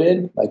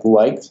upvoted, like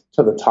liked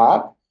to the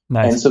top.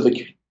 Nice. And so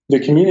the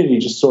community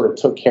just sort of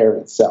took care of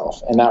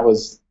itself. And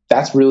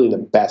that's really the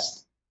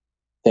best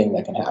thing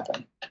that can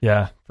happen.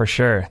 Yeah, for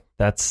sure.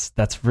 That's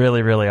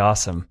really, really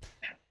awesome.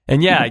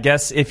 And yeah, I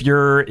guess if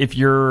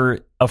you're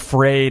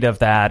afraid of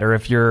that, or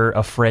if you're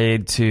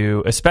afraid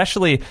to,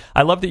 especially,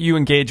 I love that you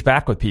engage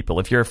back with people.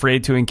 If you're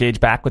afraid to engage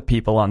back with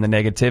people on the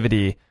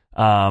negativity,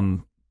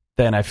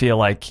 then I feel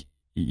like,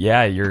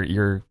 yeah,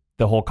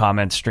 the whole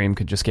comment stream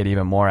could just get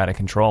even more out of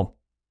control.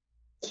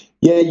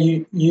 Yeah,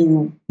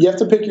 you have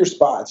to pick your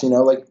spots,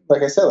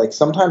 like I said, like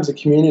oftentimes the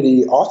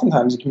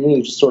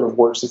community just sort of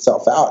works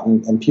itself out,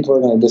 and people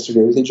are going to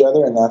disagree with each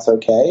other, and that's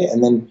okay.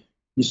 And then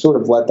you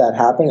sort of let that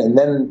happen, and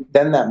then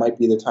that might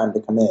be the time to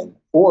come in.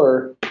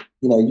 Or,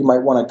 you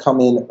might want to come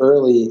in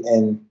early,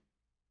 and,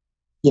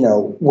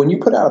 when you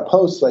put out a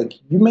post, like,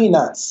 you may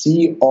not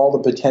see all the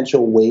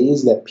potential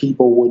ways that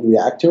people would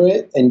react to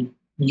it. And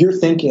you're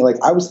thinking, like,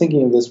 I was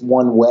thinking of this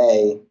one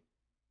way.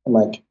 I'm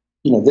like,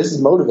 this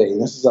is motivating,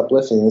 this is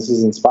uplifting, this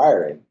is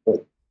inspiring,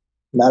 but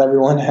not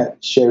everyone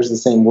shares the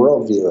same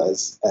worldview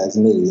as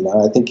me.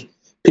 I think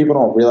people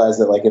don't realize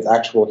that, like, it's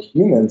actual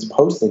humans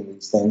posting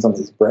these things on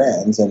these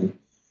brands, and,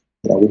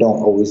 we don't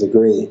always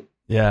agree.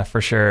 Yeah,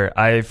 for sure.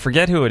 I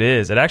forget who it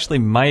is. It actually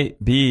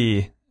might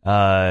be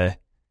Wayne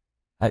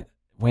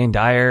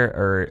Dyer,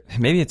 or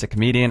maybe it's a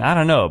comedian. I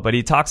don't know, but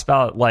he talks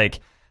about, like,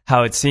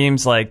 how it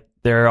seems like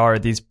there are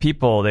these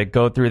people that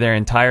go through their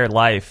entire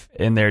life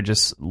and they're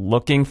just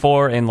looking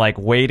for and, like,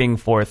 waiting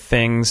for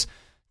things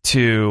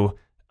to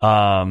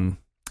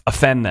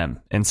offend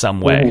them in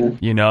some way,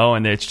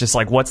 and it's just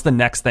like, what's the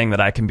next thing that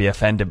I can be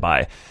offended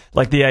by?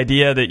 Like, the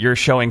idea that you're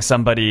showing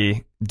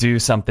somebody do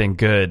something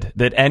good,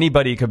 that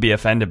anybody could be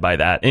offended by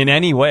that in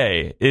any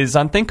way, is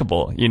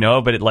unthinkable,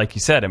 but like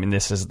you said, I mean,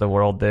 this is the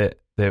world that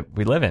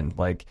we live in.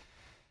 Like,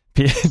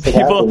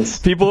 people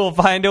will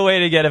find a way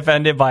to get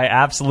offended by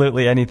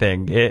absolutely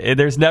anything.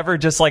 There's never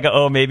just like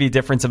maybe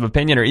difference of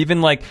opinion, or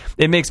even, like,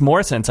 it makes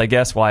more sense, I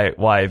guess,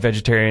 why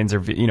vegetarians or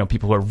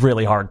people who are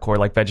really hardcore,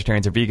 like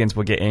vegetarians or vegans,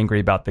 will get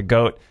angry about the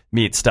goat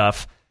meat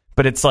stuff.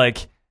 But it's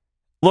like,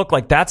 look,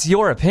 like, that's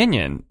your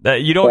opinion.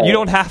 You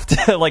don't have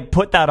to, like,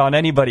 put that on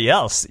anybody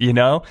else. You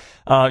don't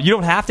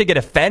have to get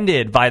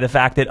offended by the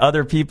fact that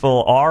other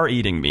people are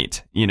eating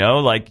meat.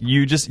 Like,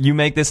 you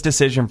make this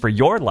decision for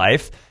your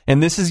life,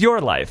 and this is your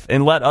life,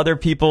 and let other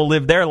people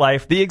live their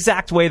life the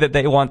exact way that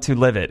they want to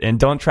live it, and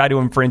don't try to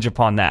infringe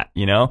upon that.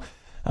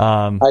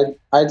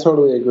 I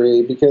totally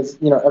agree, because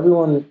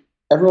everyone's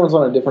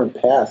on a different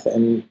path,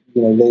 and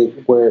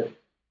where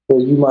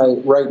you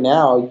might right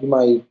now you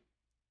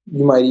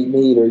might eat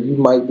meat, or you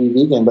might be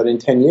vegan, but in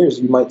 10 years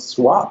you might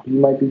swap. You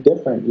might be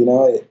different,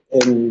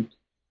 and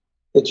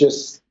it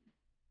just,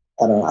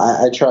 I don't know.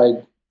 I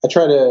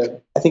try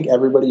to, I think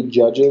everybody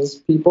judges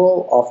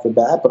people off the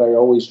bat, but I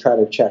always try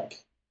to check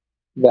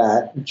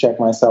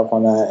myself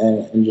on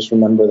that, and just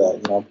remember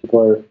that,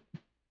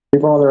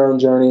 people are on their own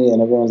journey,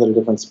 and everyone's at a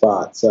different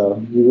spot.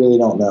 So you really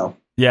don't know.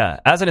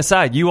 Yeah. As an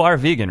aside, you are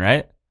vegan,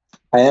 right?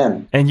 I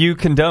am. And you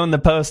condone the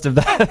post of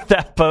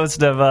that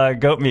post of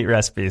goat meat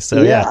recipes.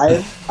 So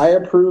yeah. I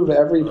approve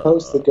every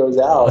post that goes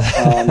out.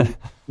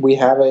 We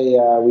have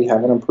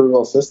an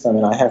approval system,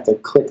 and I have to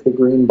click the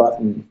green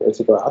button for it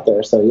to go out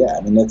there. So yeah,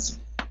 I mean, it's,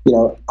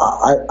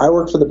 I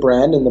work for the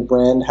brand, and the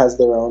brand has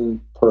their own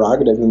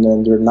prerogative,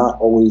 and they're not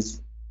always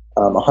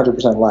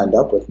 100% lined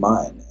up with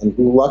mine. And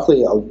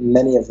luckily,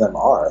 many of them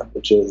are,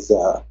 which is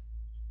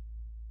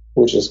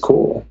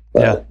cool.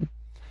 But, yeah.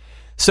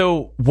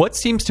 So what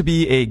seems to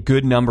be a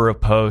good number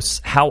of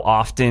posts? How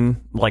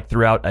often, like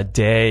throughout a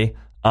day,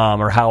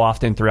 or how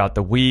often throughout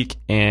the week?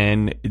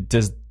 And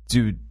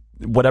do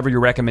whatever your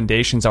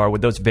recommendations are,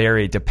 would those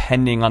vary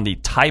depending on the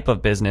type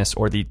of business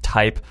or the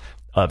type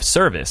of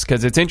service?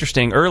 Because it's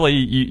interesting.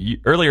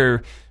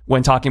 Earlier,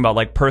 when talking about,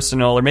 like,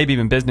 personal or maybe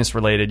even business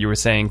related, you were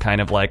saying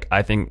kind of like,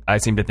 I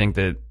seem to think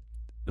that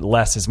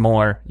less is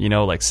more.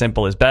 Like,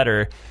 simple is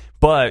better.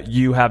 But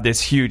you have this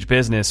huge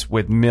business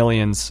with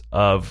millions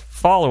of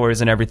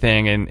followers and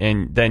everything,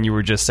 and then you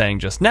were just saying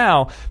just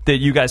now that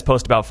you guys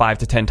post about 5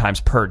 to 10 times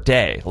per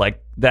day.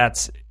 Like,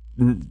 that's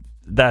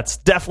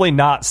definitely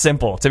not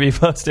simple to be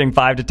posting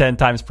 5 to 10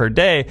 times per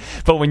day.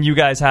 But when you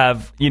guys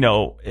have,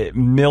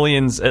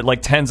 millions,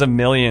 like tens of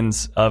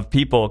millions of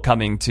people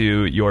coming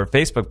to your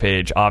Facebook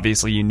page,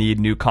 obviously you need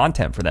new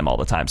content for them all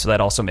the time. So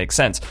that also makes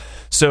sense.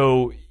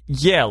 So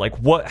yeah, like,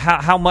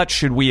 how much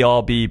should we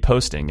all be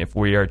posting if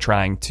we are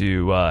trying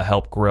to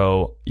help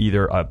grow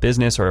either a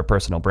business or a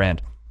personal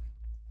brand?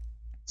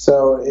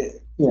 So,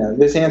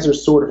 this answer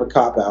is sort of a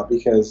cop-out,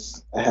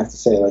 because I have to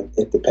say, like,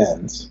 it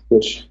depends,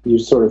 which you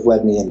sort of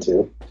led me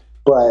into.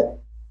 But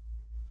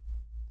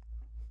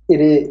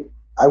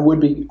I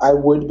would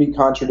be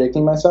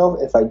contradicting myself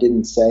if I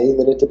didn't say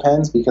that it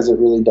depends, because it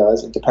really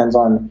does. It depends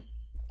on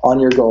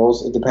your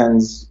goals. It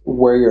depends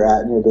where you're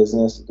at in your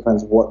business. It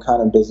depends what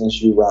kind of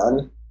business you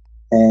run.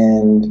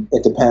 And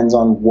it depends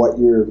on what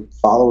your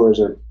followers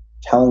are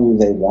telling you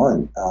they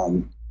want,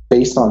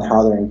 based on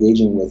how they're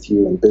engaging with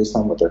you and based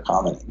on what they're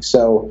commenting.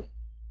 So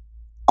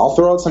I'll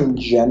throw out some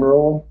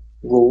general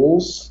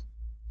rules,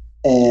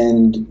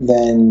 and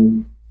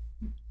then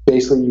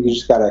basically you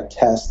just got to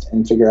test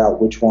and figure out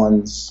which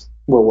ones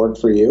will work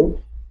for you.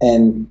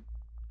 And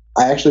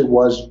I actually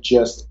was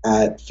just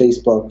at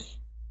Facebook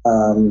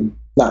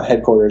not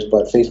headquarters,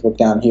 but Facebook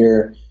down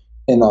here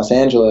in Los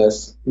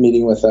Angeles,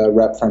 meeting with a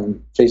rep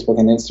from Facebook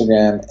and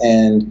Instagram.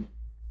 And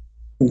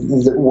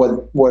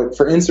what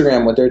for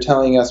Instagram, what they're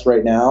telling us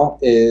right now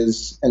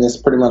is, and this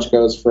pretty much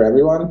goes for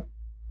everyone,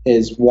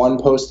 is 1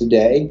 post a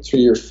day to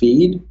your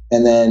feed,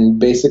 and then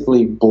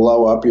basically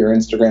blow up your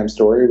Instagram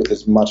story with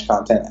as much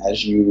content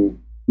as you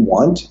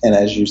want and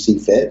as you see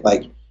fit.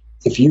 Like,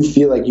 if you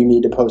feel like you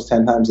need to post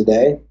 10 times a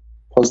day,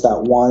 post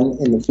that 1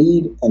 in the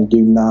feed and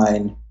do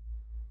 9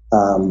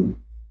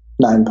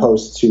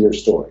 posts to your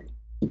story.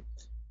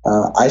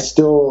 I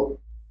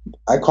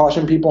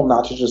caution people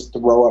not to just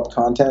throw up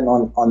content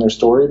on their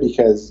story,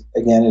 because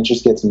again, it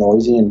just gets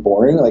noisy and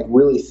boring. Like,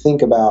 really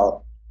think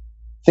about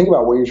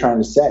what you're trying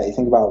to say.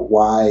 Think about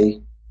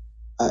why.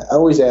 I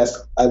always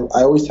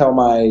tell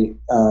my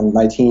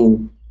my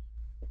team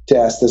to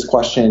ask this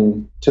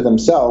question to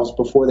themselves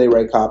before they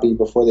write copy,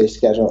 before they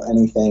schedule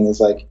anything, is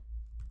like,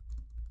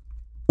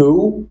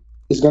 who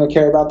is going to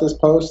care about this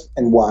post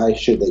and why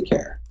should they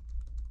care?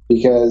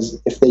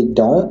 Because if they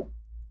don't,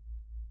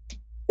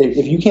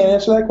 if you can't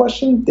answer that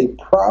question, they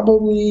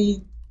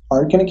probably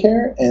aren't going to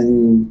care,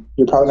 and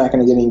you're probably not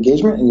going to get any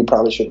engagement, and you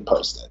probably shouldn't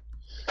post it.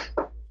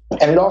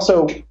 And it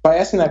also, by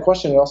asking that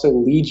question, it also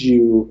leads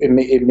you,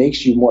 it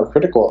makes you more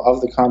critical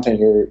of the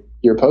content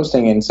you're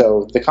posting. And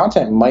so the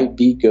content might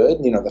be good,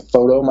 the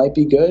photo might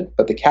be good,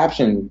 but the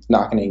caption is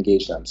not going to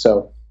engage them.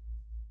 So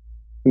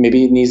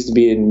maybe it needs to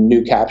be a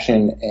new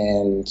caption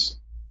and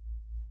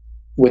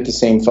with the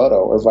same photo,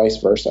 or vice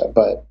versa.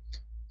 But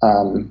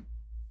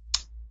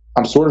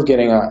I'm sort of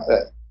getting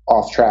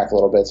off track a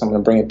little bit, so I'm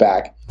going to bring it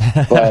back.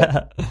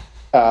 But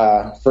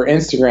for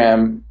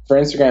Instagram,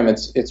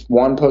 it's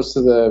 1 post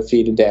to the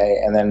feed a day,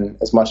 and then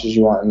as much as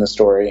you want in the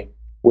story,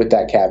 with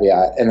that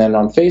caveat. And then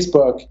on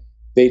Facebook,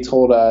 they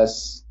told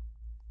us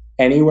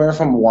anywhere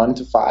from 1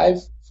 to 5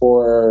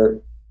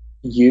 for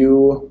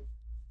you,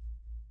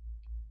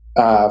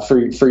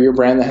 for your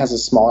brand that has a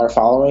smaller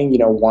following.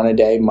 1 a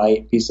day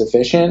might be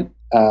sufficient.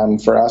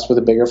 For us with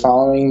a bigger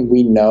following,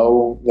 we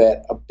know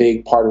that a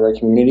big part of our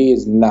community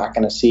is not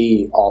going to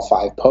see all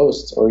 5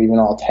 posts or even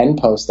all 10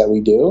 posts that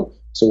we do.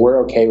 So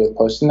we're okay with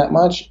posting that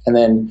much. And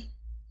then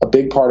a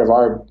big part of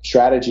our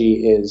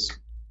strategy is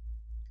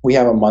we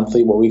have a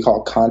monthly, what we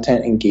call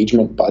content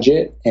engagement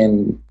budget.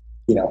 And,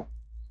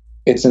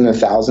 it's in the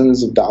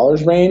thousands of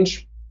dollars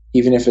range.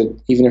 Even if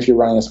you're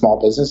running a small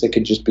business, it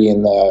could just be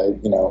in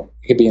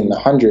the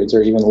hundreds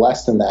or even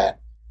less than that.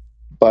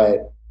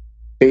 But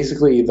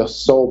basically the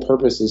sole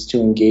purpose is to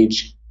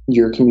engage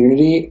your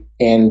community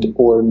and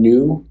or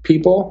new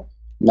people,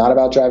 not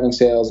about driving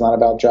sales, not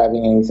about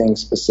driving anything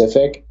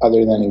specific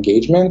other than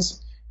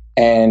engagements.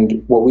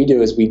 And what we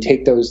do is we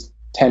take those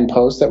 10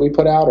 posts that we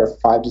put out, or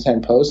 5 to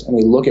 10 posts, and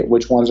we look at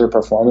which ones are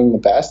performing the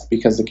best,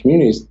 because the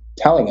community is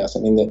telling us. I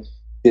mean,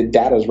 the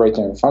data is right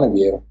there in front of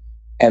you.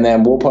 And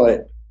then we'll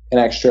put an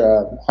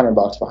extra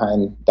 $100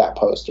 behind that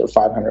post or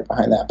 $500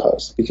 behind that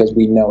post, because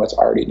we know it's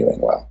already doing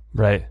well.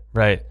 Right.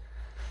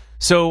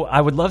 So I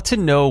would love to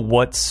know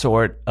what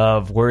sort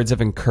of words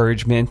of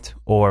encouragement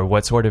or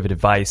what sort of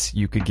advice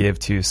you could give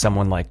to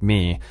someone like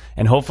me.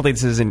 And hopefully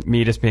this isn't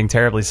me just being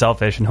terribly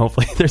selfish, and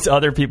hopefully there's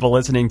other people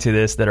listening to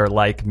this that are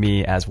like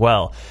me as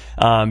well.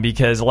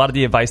 Because a lot of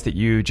the advice that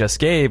you just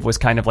gave was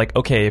kind of like,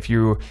 okay, if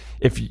you're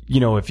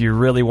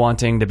really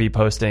wanting to be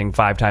posting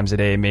 5 times a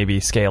day, maybe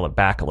scale it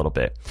back a little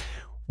bit.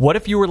 What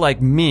if you were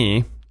like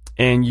me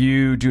and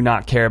you do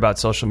not care about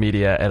social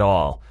media at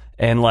all?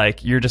 And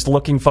like, you're just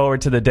looking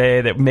forward to the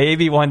day that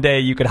maybe one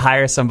day you could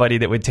hire somebody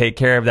that would take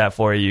care of that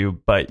for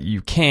you, but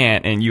you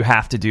can't, and you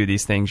have to do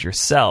these things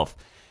yourself.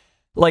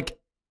 Like,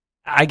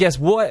 I guess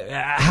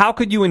how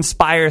could you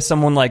inspire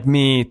someone like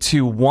me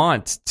to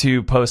want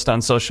to post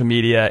on social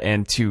media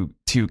and to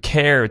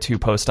care to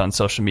post on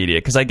social media?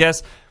 Because I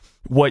guess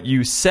what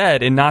you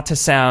said, and not to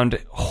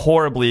sound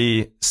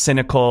horribly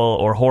cynical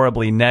or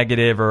horribly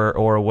negative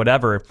or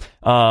whatever,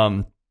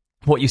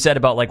 what you said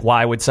about like,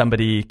 why would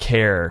somebody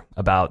care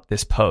about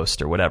this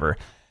post or whatever?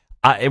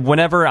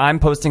 Whenever I'm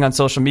posting on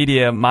social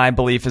media, my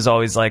belief is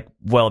always like,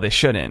 well, they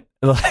shouldn't.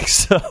 Like,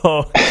 so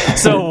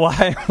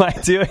why am I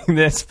doing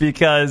this?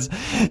 Because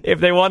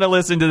if they want to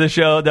listen to the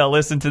show, they'll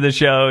listen to the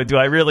show. Do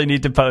I really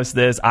need to post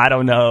this? I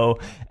don't know.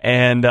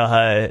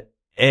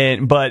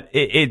 But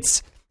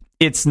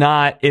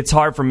it's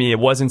hard for me. It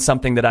wasn't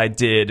something that I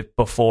did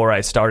before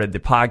I started the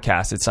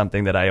podcast. It's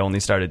something that I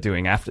only started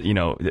doing after,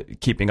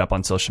 keeping up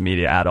on social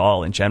media at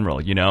all in general,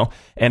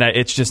 and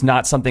it's just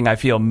not something I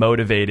feel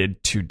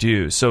motivated to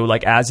do. So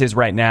like, as is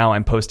right now,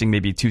 I'm posting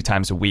maybe 2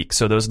 times a week.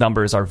 So those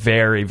numbers are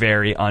very,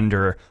 very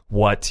under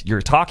what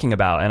you're talking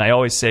about. And I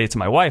always say to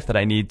my wife that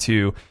I need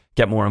to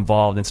get more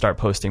involved and start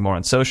posting more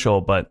on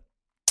social, but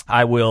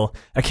I will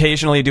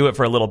occasionally do it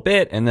for a little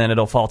bit, and then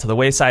it'll fall to the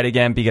wayside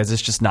again, because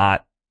it's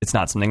not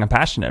something I'm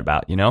passionate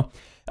about,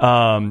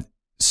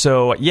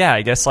 So yeah,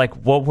 I guess like,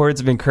 what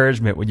words of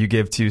encouragement would you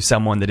give to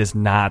someone that is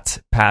not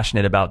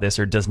passionate about this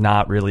or does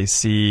not really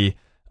see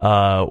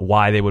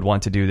why they would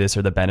want to do this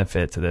or the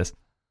benefit to this?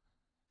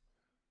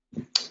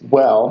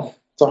 Well,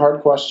 it's a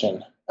hard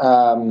question.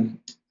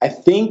 I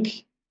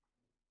think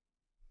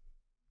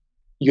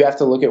you have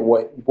to look at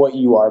what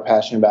you are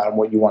passionate about and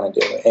what you want to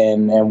do.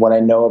 And what I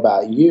know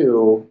about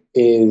you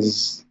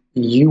is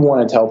you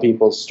want to tell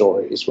people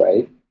stories,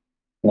 right?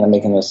 I'm going to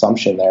make an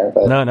assumption there,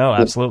 but no,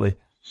 absolutely.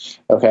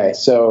 Okay,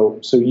 so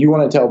you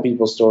want to tell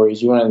people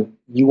stories. You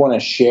want to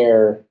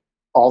share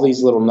all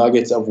these little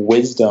nuggets of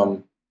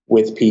wisdom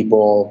with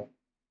people,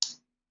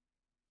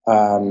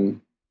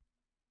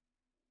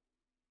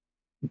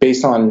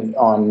 based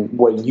on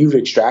what you've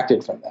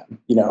extracted from them.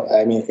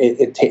 I mean,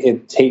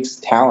 it takes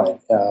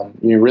talent.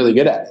 You're really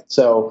good at it.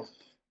 So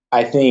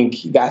I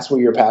think that's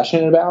what you're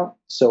passionate about.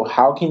 So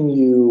how can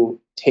you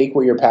take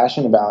what you're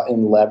passionate about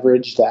and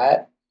leverage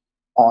that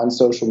on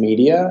social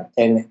media?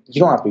 And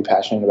you don't have to be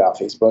passionate about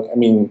Facebook. I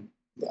mean,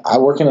 I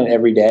work in it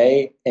every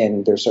day,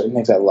 and there's certain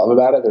things I love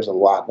about it. There's a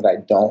lot that I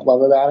don't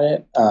love about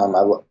it.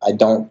 I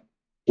don't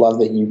love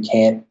that you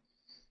can't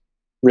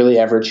really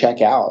ever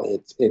check out.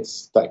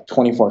 It's like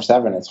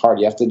 24/7. It's hard.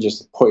 You have to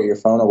just put your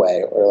phone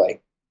away or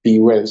like be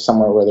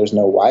somewhere where there's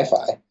no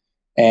Wi-Fi.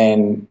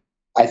 And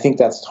I think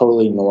that's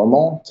totally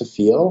normal to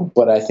feel.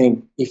 But I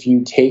think if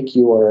you take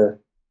your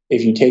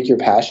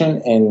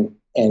passion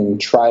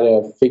and try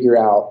to figure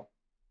out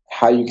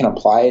how you can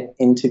apply it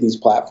into these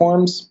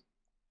platforms,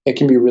 it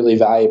can be really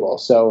valuable.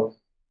 So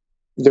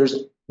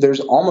there's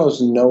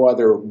almost no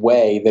other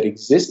way that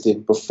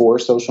existed before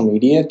social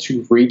media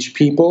to reach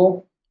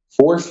people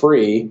for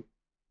free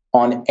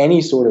on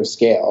any sort of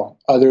scale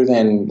other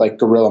than like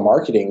guerrilla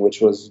marketing,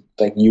 which was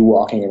like you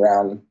walking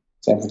around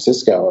San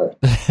Francisco or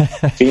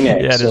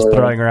Phoenix. Yeah, just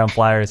throwing around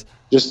flyers.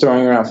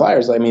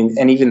 I mean,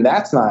 and even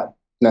that's not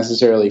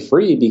necessarily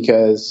free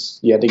because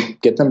you had to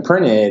get them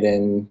printed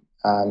and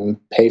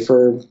pay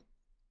for,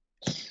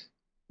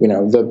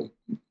 the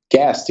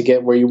gas to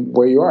get where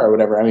you are or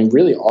whatever. I mean,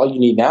 really all you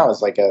need now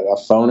is like a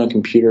phone, a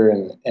computer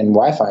and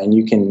Wi-Fi, and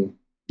you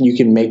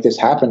can make this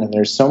happen. And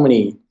there's so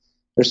many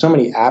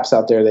apps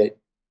out there that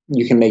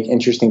you can make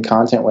interesting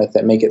content with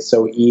that make it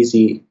so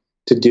easy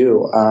to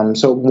do.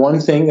 So one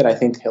thing that I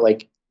think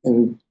like,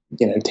 and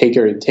take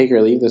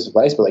or leave this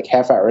advice, but like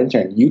Half Hour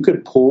Intern, you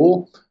could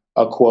pull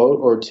a quote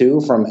or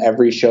two from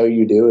every show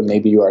you do, and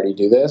maybe you already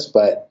do this,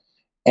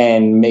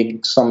 and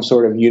make some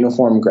sort of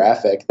uniform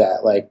graphic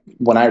that like,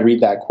 when I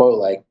read that quote,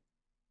 like,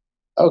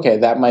 okay,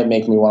 that might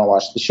make me want to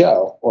watch the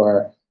show,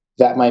 or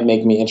that might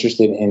make me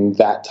interested in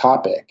that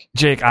topic.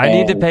 Jake, I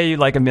need to pay you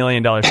like $1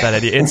 million for that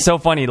idea. It's so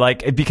funny,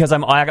 like, because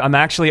I'm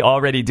actually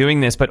already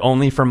doing this, but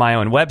only for my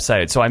own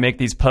website. So I make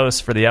these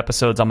posts for the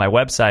episodes on my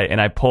website,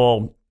 and I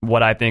pull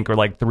what I think are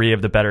like 3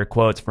 of the better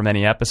quotes from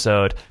any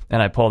episode,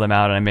 and I pull them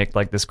out and I make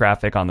like this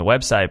graphic on the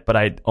website, but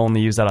I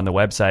only use that on the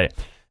website.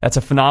 That's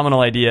a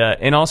phenomenal idea,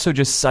 and also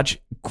just such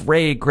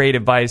great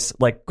advice,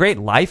 like great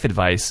life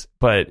advice,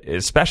 but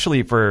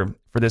especially for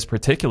this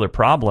particular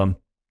problem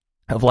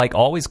of like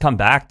always come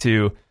back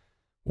to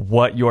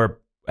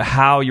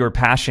how your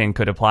passion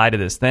could apply to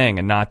this thing,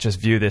 and not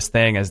just view this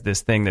thing as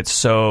this thing that's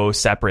so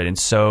separate and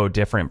so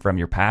different from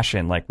your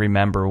passion. Like,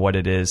 remember what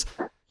it is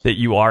that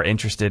you are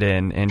interested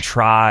in, and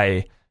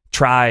try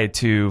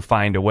to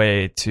find a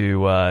way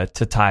to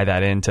tie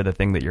that into the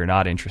thing that you're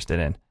not interested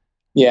in.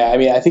 Yeah, I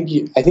mean, I think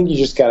you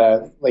just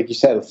gotta, like you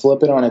said,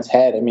 flip it on its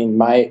head. I mean,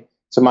 my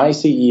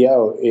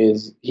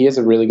CEO he has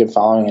a really good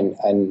following,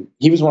 and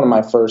he was one of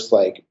my first,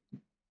 like,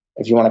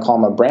 if you want to call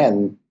him a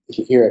brand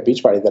here at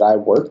Beachbody that I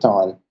worked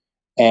on.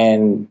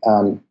 And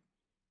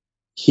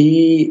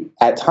he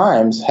at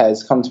times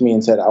has come to me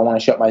and said, I want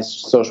to shut my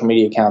social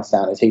media accounts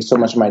down. It takes so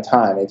much of my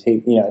time. It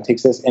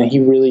takes this, and he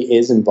really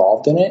is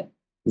involved in it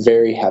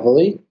very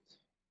heavily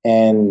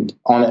and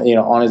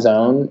on his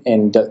own,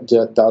 and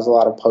does a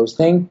lot of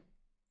posting.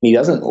 He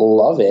doesn't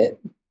love it,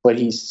 but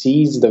he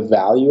sees the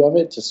value of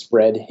it to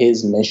spread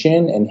his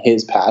mission and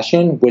his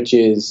passion, which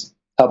is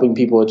helping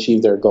people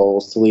achieve their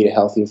goals, to lead a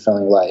healthy,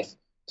 fulfilling life,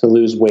 to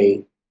lose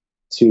weight,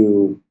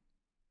 to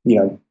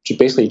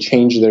basically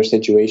change their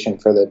situation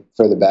for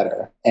the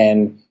better.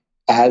 And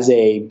as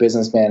a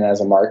businessman,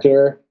 as a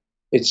marketer,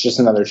 it's just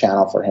another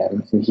channel for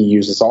him, and he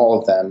uses all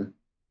of them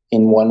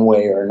in one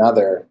way or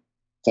another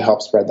to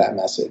help spread that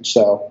message.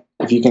 So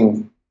if you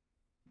can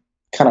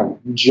kind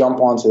of jump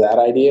onto that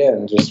idea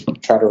and just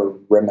try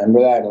to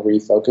remember that and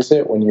refocus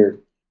it when you're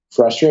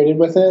frustrated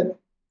with it,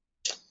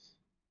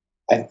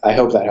 I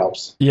hope that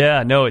helps.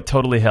 Yeah, no, it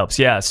totally helps.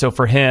 Yeah. So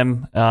for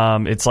him,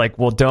 it's like,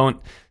 well,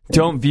 don't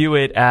view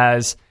it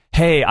as,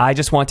 hey, I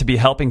just want to be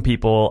helping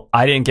people.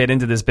 I didn't get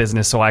into this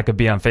business so I could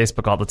be on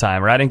Facebook all the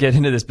time, or I didn't get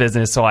into this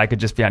business so I could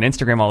just be on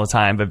Instagram all the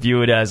time. But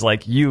view it as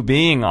like, you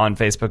being on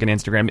Facebook and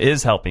Instagram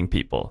is helping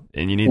people,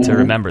 and you need to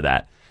remember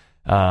that.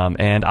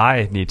 And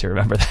I need to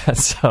remember that.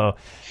 So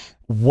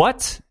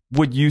what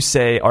would you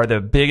say are the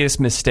biggest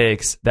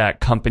mistakes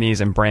that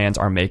companies and brands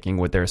are making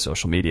with their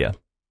social media?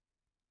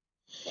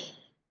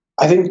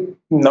 I think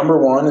number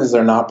one is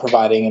they're not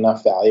providing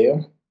enough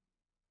value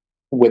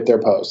with their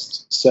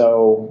posts.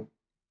 So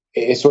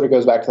it sort of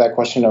goes back to that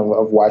question of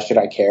why should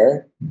I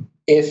care?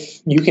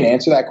 If you can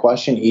answer that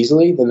question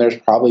easily, then there's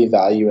probably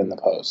value in the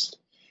post.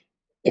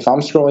 If I'm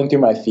scrolling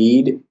through my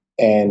feed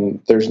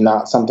and there's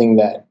not something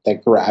that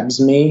grabs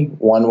me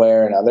one way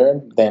or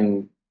another,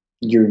 then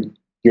you're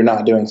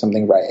not doing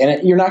something right.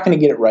 And you're not going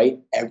to get it right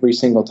every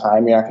single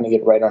time. You're not going to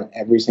get it right on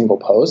every single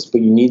post, but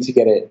you need to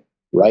get it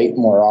right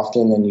more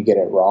often than you get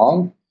it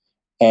wrong.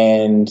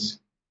 And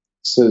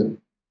so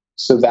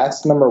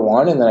that's number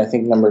one. And then I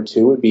think number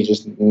two would be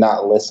just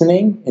not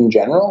listening in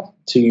general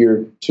to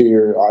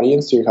your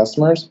audience, to your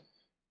customers.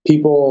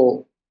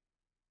 People,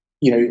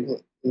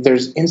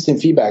 there's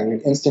instant feedback,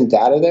 instant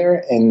data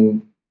there,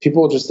 and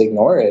people just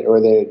ignore it,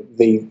 or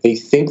they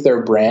think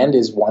their brand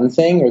is one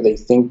thing, or they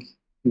think,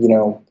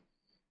 the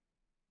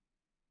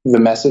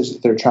message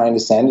that they're trying to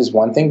send is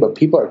one thing, but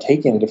people are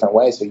taking it a different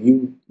way. So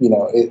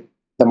the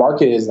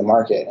market is the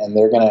market, and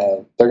they're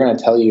gonna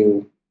tell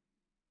you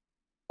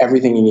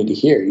everything you need to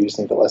hear. You just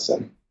need to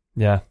listen.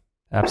 Yeah,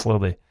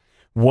 absolutely.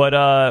 What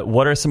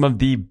are some of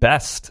the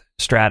best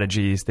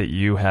strategies that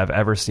you have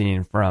ever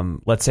seen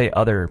from, let's say,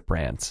 other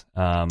brands,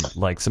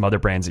 like some other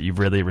brands that you've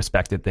really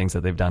respected, things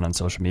that they've done on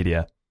social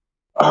media?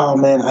 Oh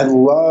man, I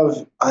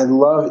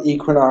love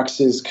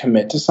Equinox's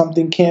Commit to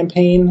Something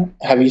campaign.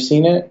 Have you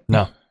seen it?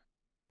 No.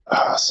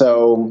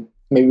 So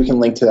maybe we can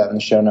link to that in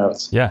the show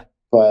notes. Yeah.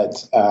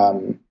 But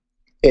I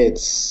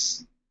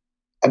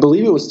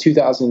believe it was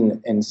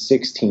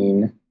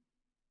 2016.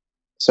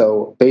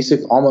 So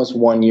basically almost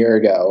 1 year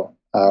ago,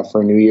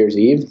 for New Year's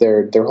Eve,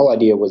 their whole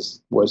idea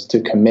was to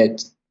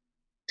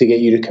get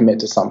you to commit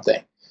to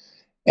something.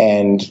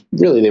 And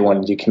really they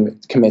wanted you to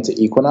commit to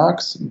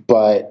Equinox,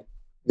 but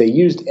they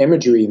used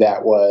imagery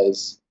that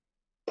was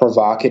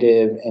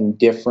provocative and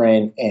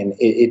different, and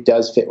it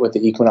does fit with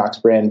the Equinox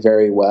brand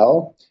very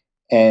well.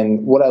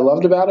 And what I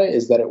loved about it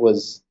is that it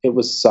was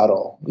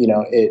subtle.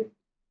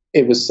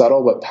 It was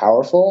subtle but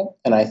powerful.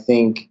 And I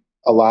think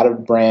a lot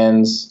of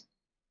brands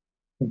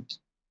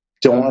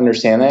don't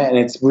understand that, and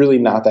it's really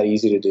not that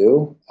easy to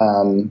do.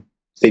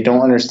 They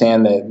don't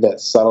understand that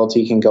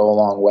subtlety can go a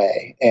long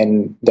way,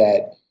 and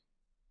that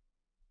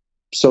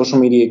social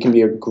media can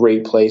be a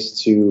great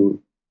place to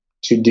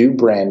do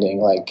branding,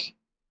 like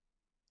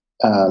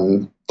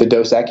the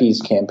Dos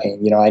Equis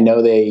campaign. I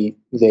know they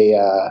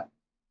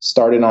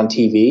started on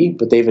TV,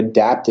 but they've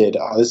adapted.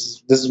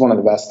 This is one of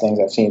the best things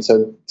I've seen.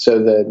 So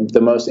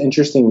the Most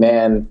Interesting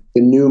Man,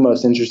 the new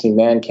Most Interesting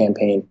Man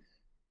campaign,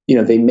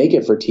 they make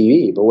it for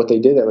TV, but what they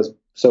did that was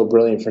so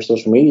brilliant for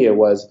social media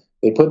was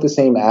they put the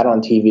same ad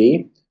on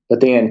TV, but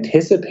they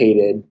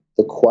anticipated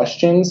the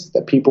questions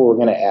that people were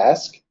going to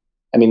ask.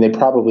 I mean, they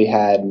probably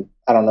had,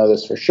 I don't know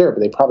this for sure,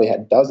 but they probably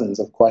had dozens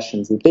of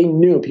questions that they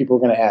knew people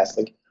were going to ask,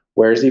 like,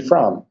 where is he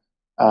from?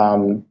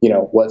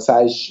 What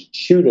size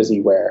shoe does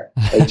he wear?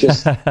 Like,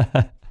 just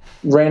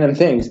random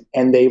things.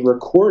 And they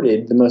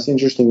recorded the Most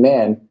Interesting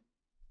Man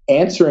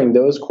answering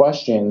those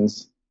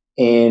questions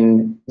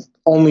in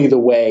only the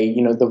way,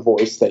 the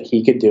voice that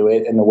he could do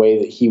it and the way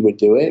that he would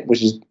do it,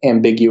 which is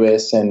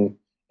ambiguous and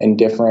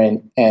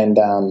different. And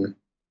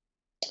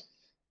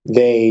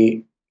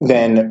they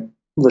then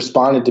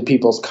responded to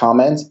people's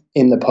comments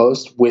in the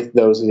post with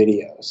those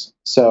videos.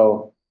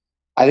 So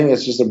I think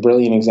that's just a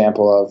brilliant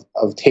example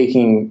of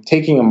taking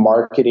a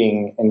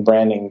marketing and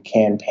branding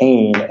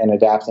campaign and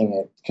adapting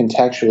it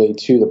contextually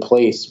to the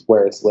place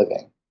where it's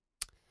living.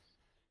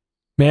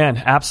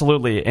 Man,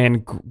 absolutely.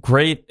 And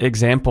great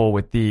example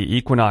with the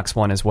Equinox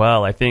one as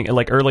well. I think,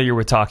 like earlier you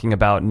were talking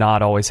about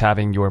not always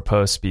having your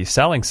posts be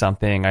selling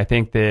something. I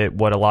think that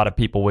what a lot of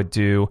people would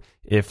do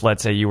if,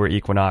 let's say, you were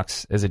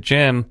Equinox as a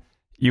gym,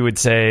 you would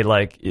say,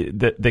 like,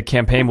 the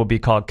campaign will be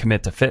called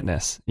Commit to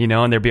Fitness,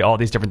 and there'd be all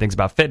these different things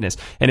about fitness.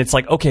 And it's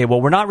like, okay,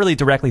 well, we're not really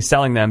directly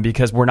selling them,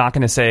 because we're not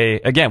going to say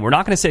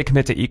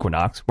commit to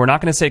Equinox. We're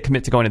not going to say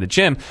commit to going to the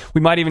gym.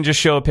 We might even just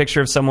show a picture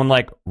of someone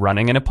like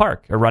running in a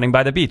park or running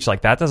by the beach.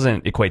 Like, that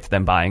doesn't equate to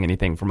them buying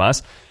anything from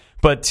us.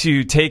 But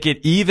to take it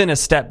even a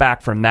step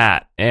back from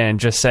that and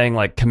just saying,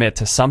 like, commit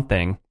to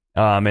something,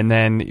 and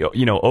then,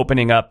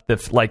 opening up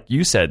like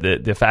you said,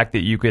 the fact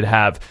that you could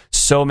have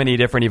so many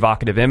different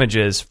evocative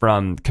images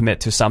from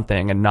commit to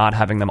something and not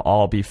having them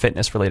all be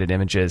fitness related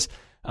images.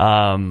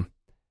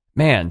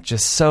 Man,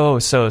 just so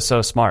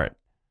smart.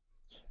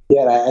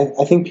 Yeah.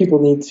 I think people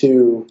need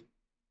to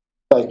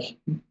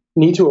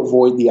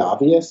avoid the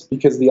obvious,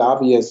 because the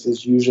obvious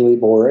is usually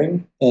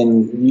boring,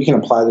 and you can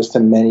apply this to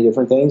many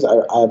different things. I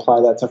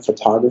apply that to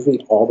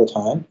photography all the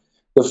time.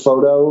 The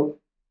photo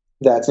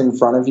that's in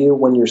front of you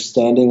when you're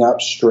standing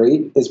up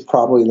straight is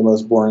probably the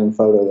most boring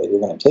photo that you're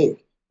going to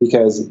take,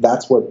 because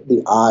that's what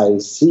the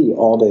eyes see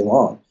all day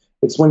long.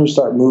 It's when you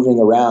start moving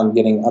around,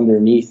 getting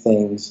underneath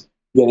things,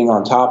 getting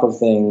on top of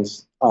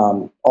things,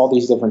 all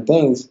these different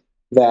things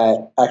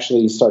that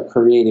actually start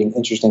creating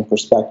interesting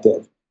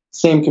perspective.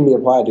 Same can be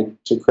applied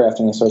to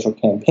crafting a social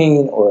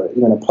campaign or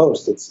even a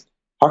post. It's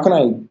how can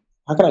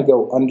I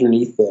go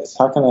underneath this?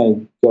 How can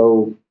I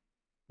go,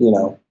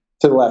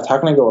 to the left? How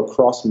can I go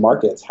across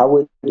markets? How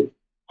would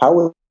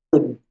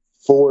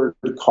Ford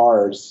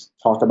cars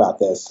talk about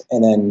this?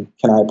 And then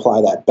can I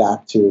apply that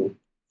back to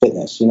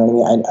fitness? You know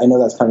what I mean? I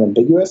know that's kind of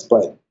ambiguous,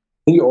 but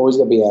I think you always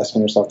got to be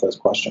asking yourself those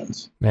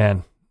questions.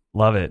 Man,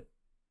 love it.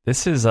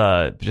 this has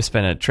just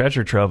been a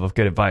treasure trove of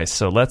good advice.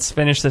 So let's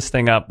finish this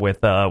thing up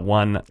with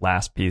one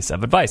last piece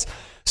of advice.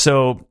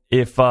 So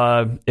if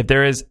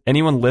there is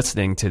anyone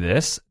listening to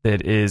this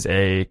that is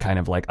a kind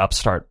of like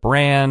upstart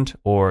brand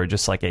or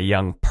just like a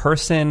young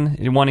person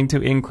wanting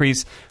to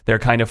increase their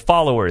kind of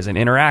followers and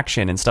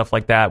interaction and stuff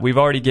like that, we've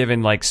already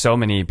given like so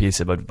many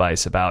pieces of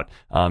advice about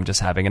just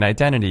having an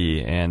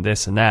identity and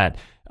this and that.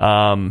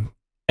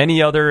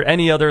 Any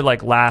other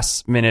like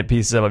last minute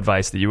pieces of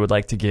advice that you would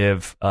like to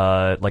give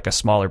like a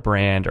smaller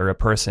brand or a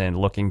person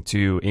looking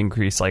to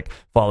increase like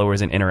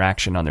followers and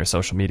interaction on their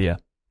social media?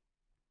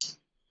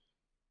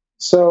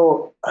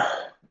 So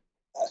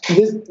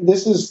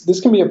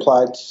this can be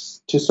applied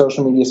to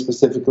social media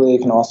specifically.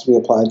 It can also be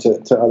applied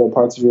to other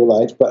parts of your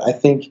life. But I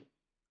think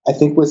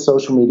with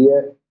social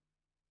media,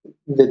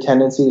 the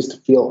tendency is to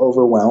feel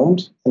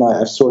overwhelmed. And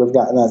I've sort of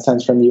gotten that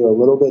sense from you a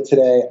little bit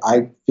today.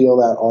 I feel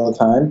that all the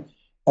time.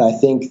 And I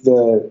think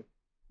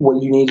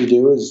what you need to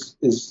do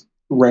is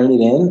rein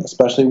it in,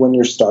 especially when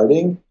you're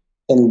starting,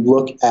 and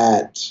look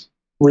at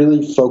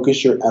really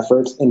focus your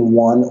efforts in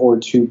one or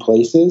two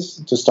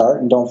places to start.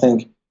 And don't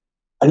think,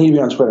 I need to be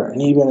on Twitter, I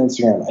need to be on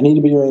Instagram, I need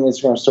to be doing an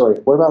Instagram story.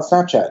 What about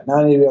Snapchat? Now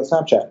I need to be on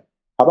Snapchat.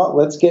 How about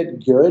let's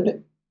get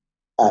good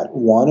at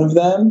one of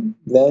them,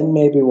 then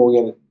maybe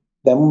we'll get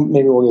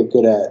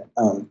good at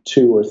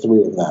 2 or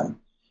 3 of them.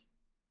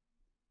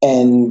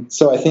 And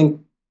so I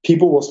think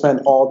people will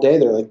spend all day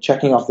there, like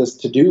checking off this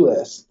to-do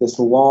list, this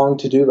long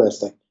to-do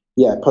list. Like,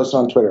 yeah, post it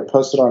on Twitter,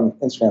 post it on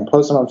Instagram,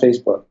 post it on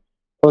Facebook,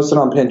 post it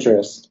on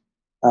Pinterest,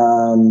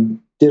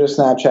 did a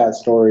Snapchat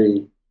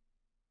story,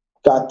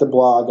 got the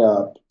blog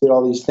up, did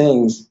all these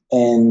things.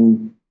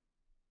 And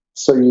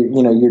so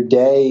your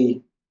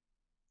day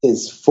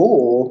is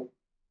full,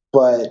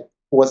 but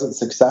wasn't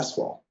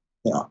successful.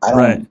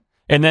 Right.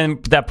 And then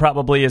that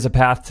probably is a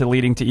path to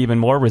leading to even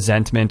more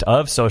resentment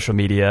of social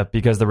media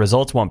because the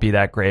results won't be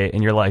that great.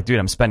 And you're like, dude,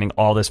 I'm spending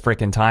all this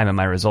freaking time and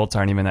my results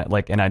aren't even that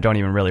and I don't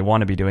even really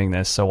want to be doing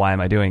this. So why am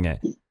I doing it?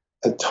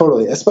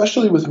 Totally.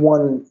 Especially with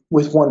one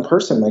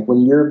person, like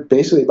when you're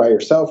basically by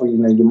yourself, or,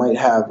 you might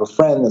have a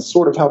friend that's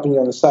sort of helping you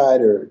on the side,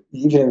 or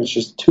even if it's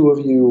just 2 of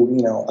you,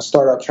 a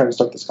startup trying to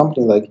start this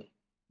company, like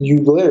you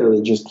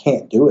literally just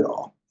can't do it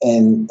all.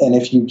 And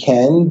if you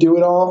can do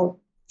it all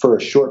for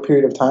a short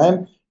period of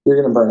time, you're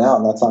going to burn out,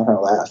 and that's not going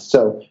to last.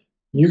 So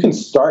you can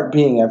start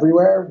being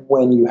everywhere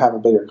when you have a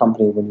bigger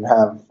company, when you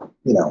have,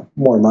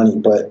 more money.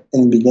 But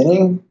in the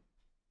beginning,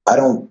 I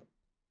don't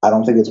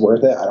think it's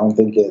worth it. I don't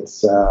think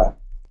it's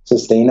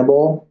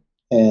sustainable,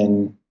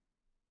 and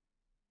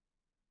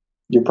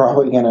you're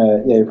probably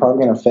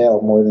gonna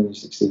fail more than you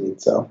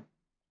succeed. So,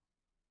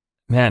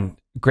 man,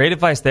 great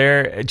advice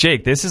there,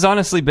 Jake. This has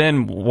honestly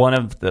been one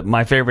of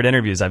my favorite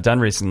interviews I've done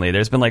recently.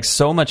 There's been like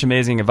so much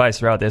amazing advice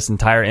throughout this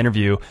entire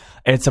interview.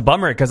 It's a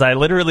bummer because I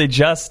literally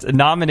just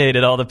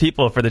nominated all the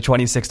people for the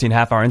 2016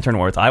 Half Hour Intern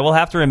Awards. I will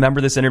have to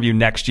remember this interview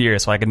next year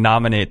so I can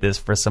nominate this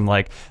for some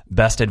like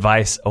best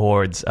advice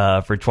awards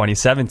for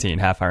 2017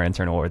 Half Hour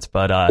Intern Awards.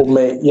 But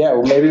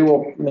maybe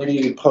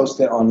you post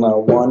it on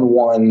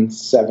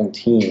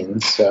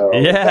 1/1/17. So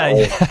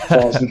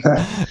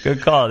yeah.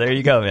 Good call. There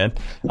you go, man.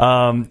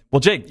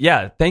 Well, Jake,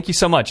 yeah, thank you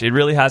so much. It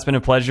really has been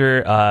a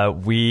pleasure.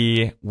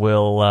 We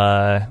will.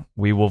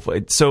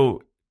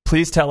 So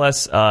please tell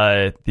us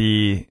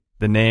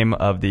the name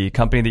of the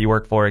company that you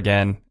work for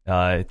again,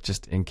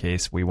 just in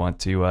case we want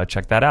to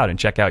check that out and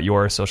check out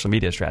your social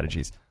media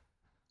strategies.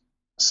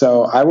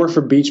 So I work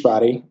for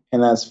Beachbody,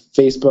 and that's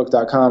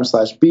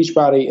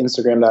facebook.com/Beachbody,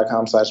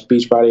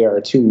 Instagram.com/Beachbody are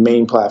our 2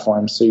 main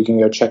platforms. So you can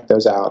go check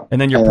those out.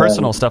 And then your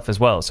personal stuff as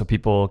well, so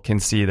people can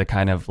see the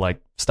kind of like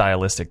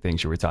stylistic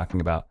things you were talking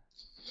about.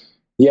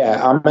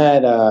 Yeah, I'm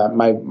at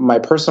my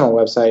personal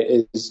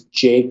website is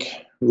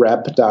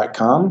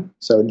jakerep.com.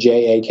 So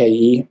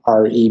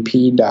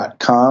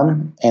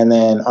JAKEREP.com. And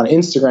then on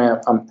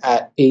Instagram, I'm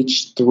at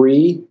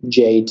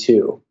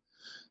H3J2.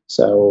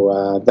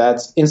 So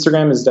that's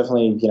Instagram is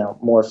definitely,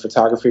 more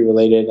photography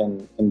related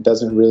and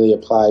doesn't really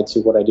apply to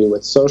what I do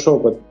with social,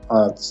 but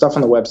stuff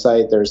on the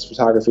website, there's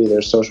photography,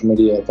 there's social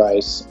media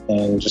advice,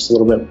 and just a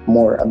little bit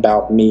more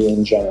about me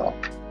in general.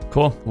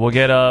 Cool. We'll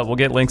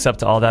get links up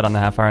to all that on the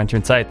Half Hour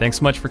Intern site. Thanks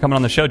so much for coming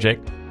on the show, Jake.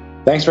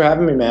 Thanks for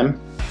having me, man.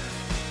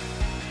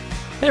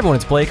 Hey everyone,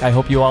 it's Blake. I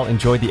hope you all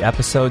enjoyed the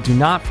episode. Do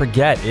not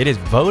forget, it is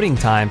voting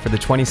time for the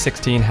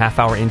 2016 Half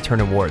Hour Intern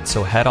Awards.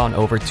 So head on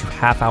over to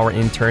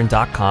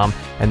halfhourintern.com,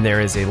 and there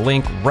is a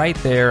link right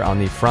there on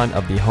the front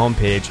of the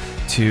homepage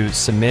to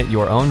submit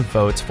your own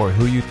votes for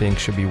who you think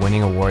should be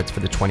winning awards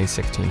for the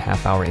 2016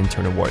 Half Hour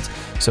Intern Awards.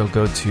 So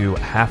go to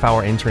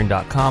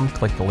halfhourintern.com,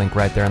 click the link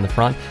right there on the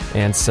front,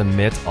 and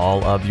submit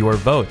all of your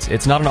votes.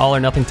 It's not an all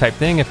or nothing type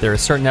thing. If there are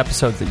certain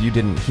episodes that you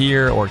didn't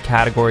hear or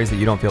categories that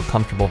you don't feel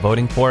comfortable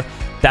voting for,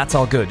 that's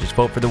all good. Just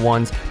vote for the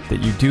ones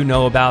that you do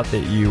know about,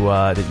 that you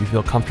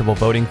feel comfortable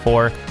voting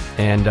for,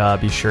 and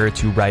be sure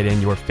to write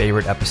in your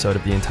favorite episode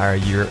of the entire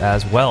year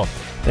as well.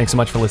 Thanks so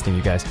much for listening,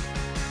 you guys.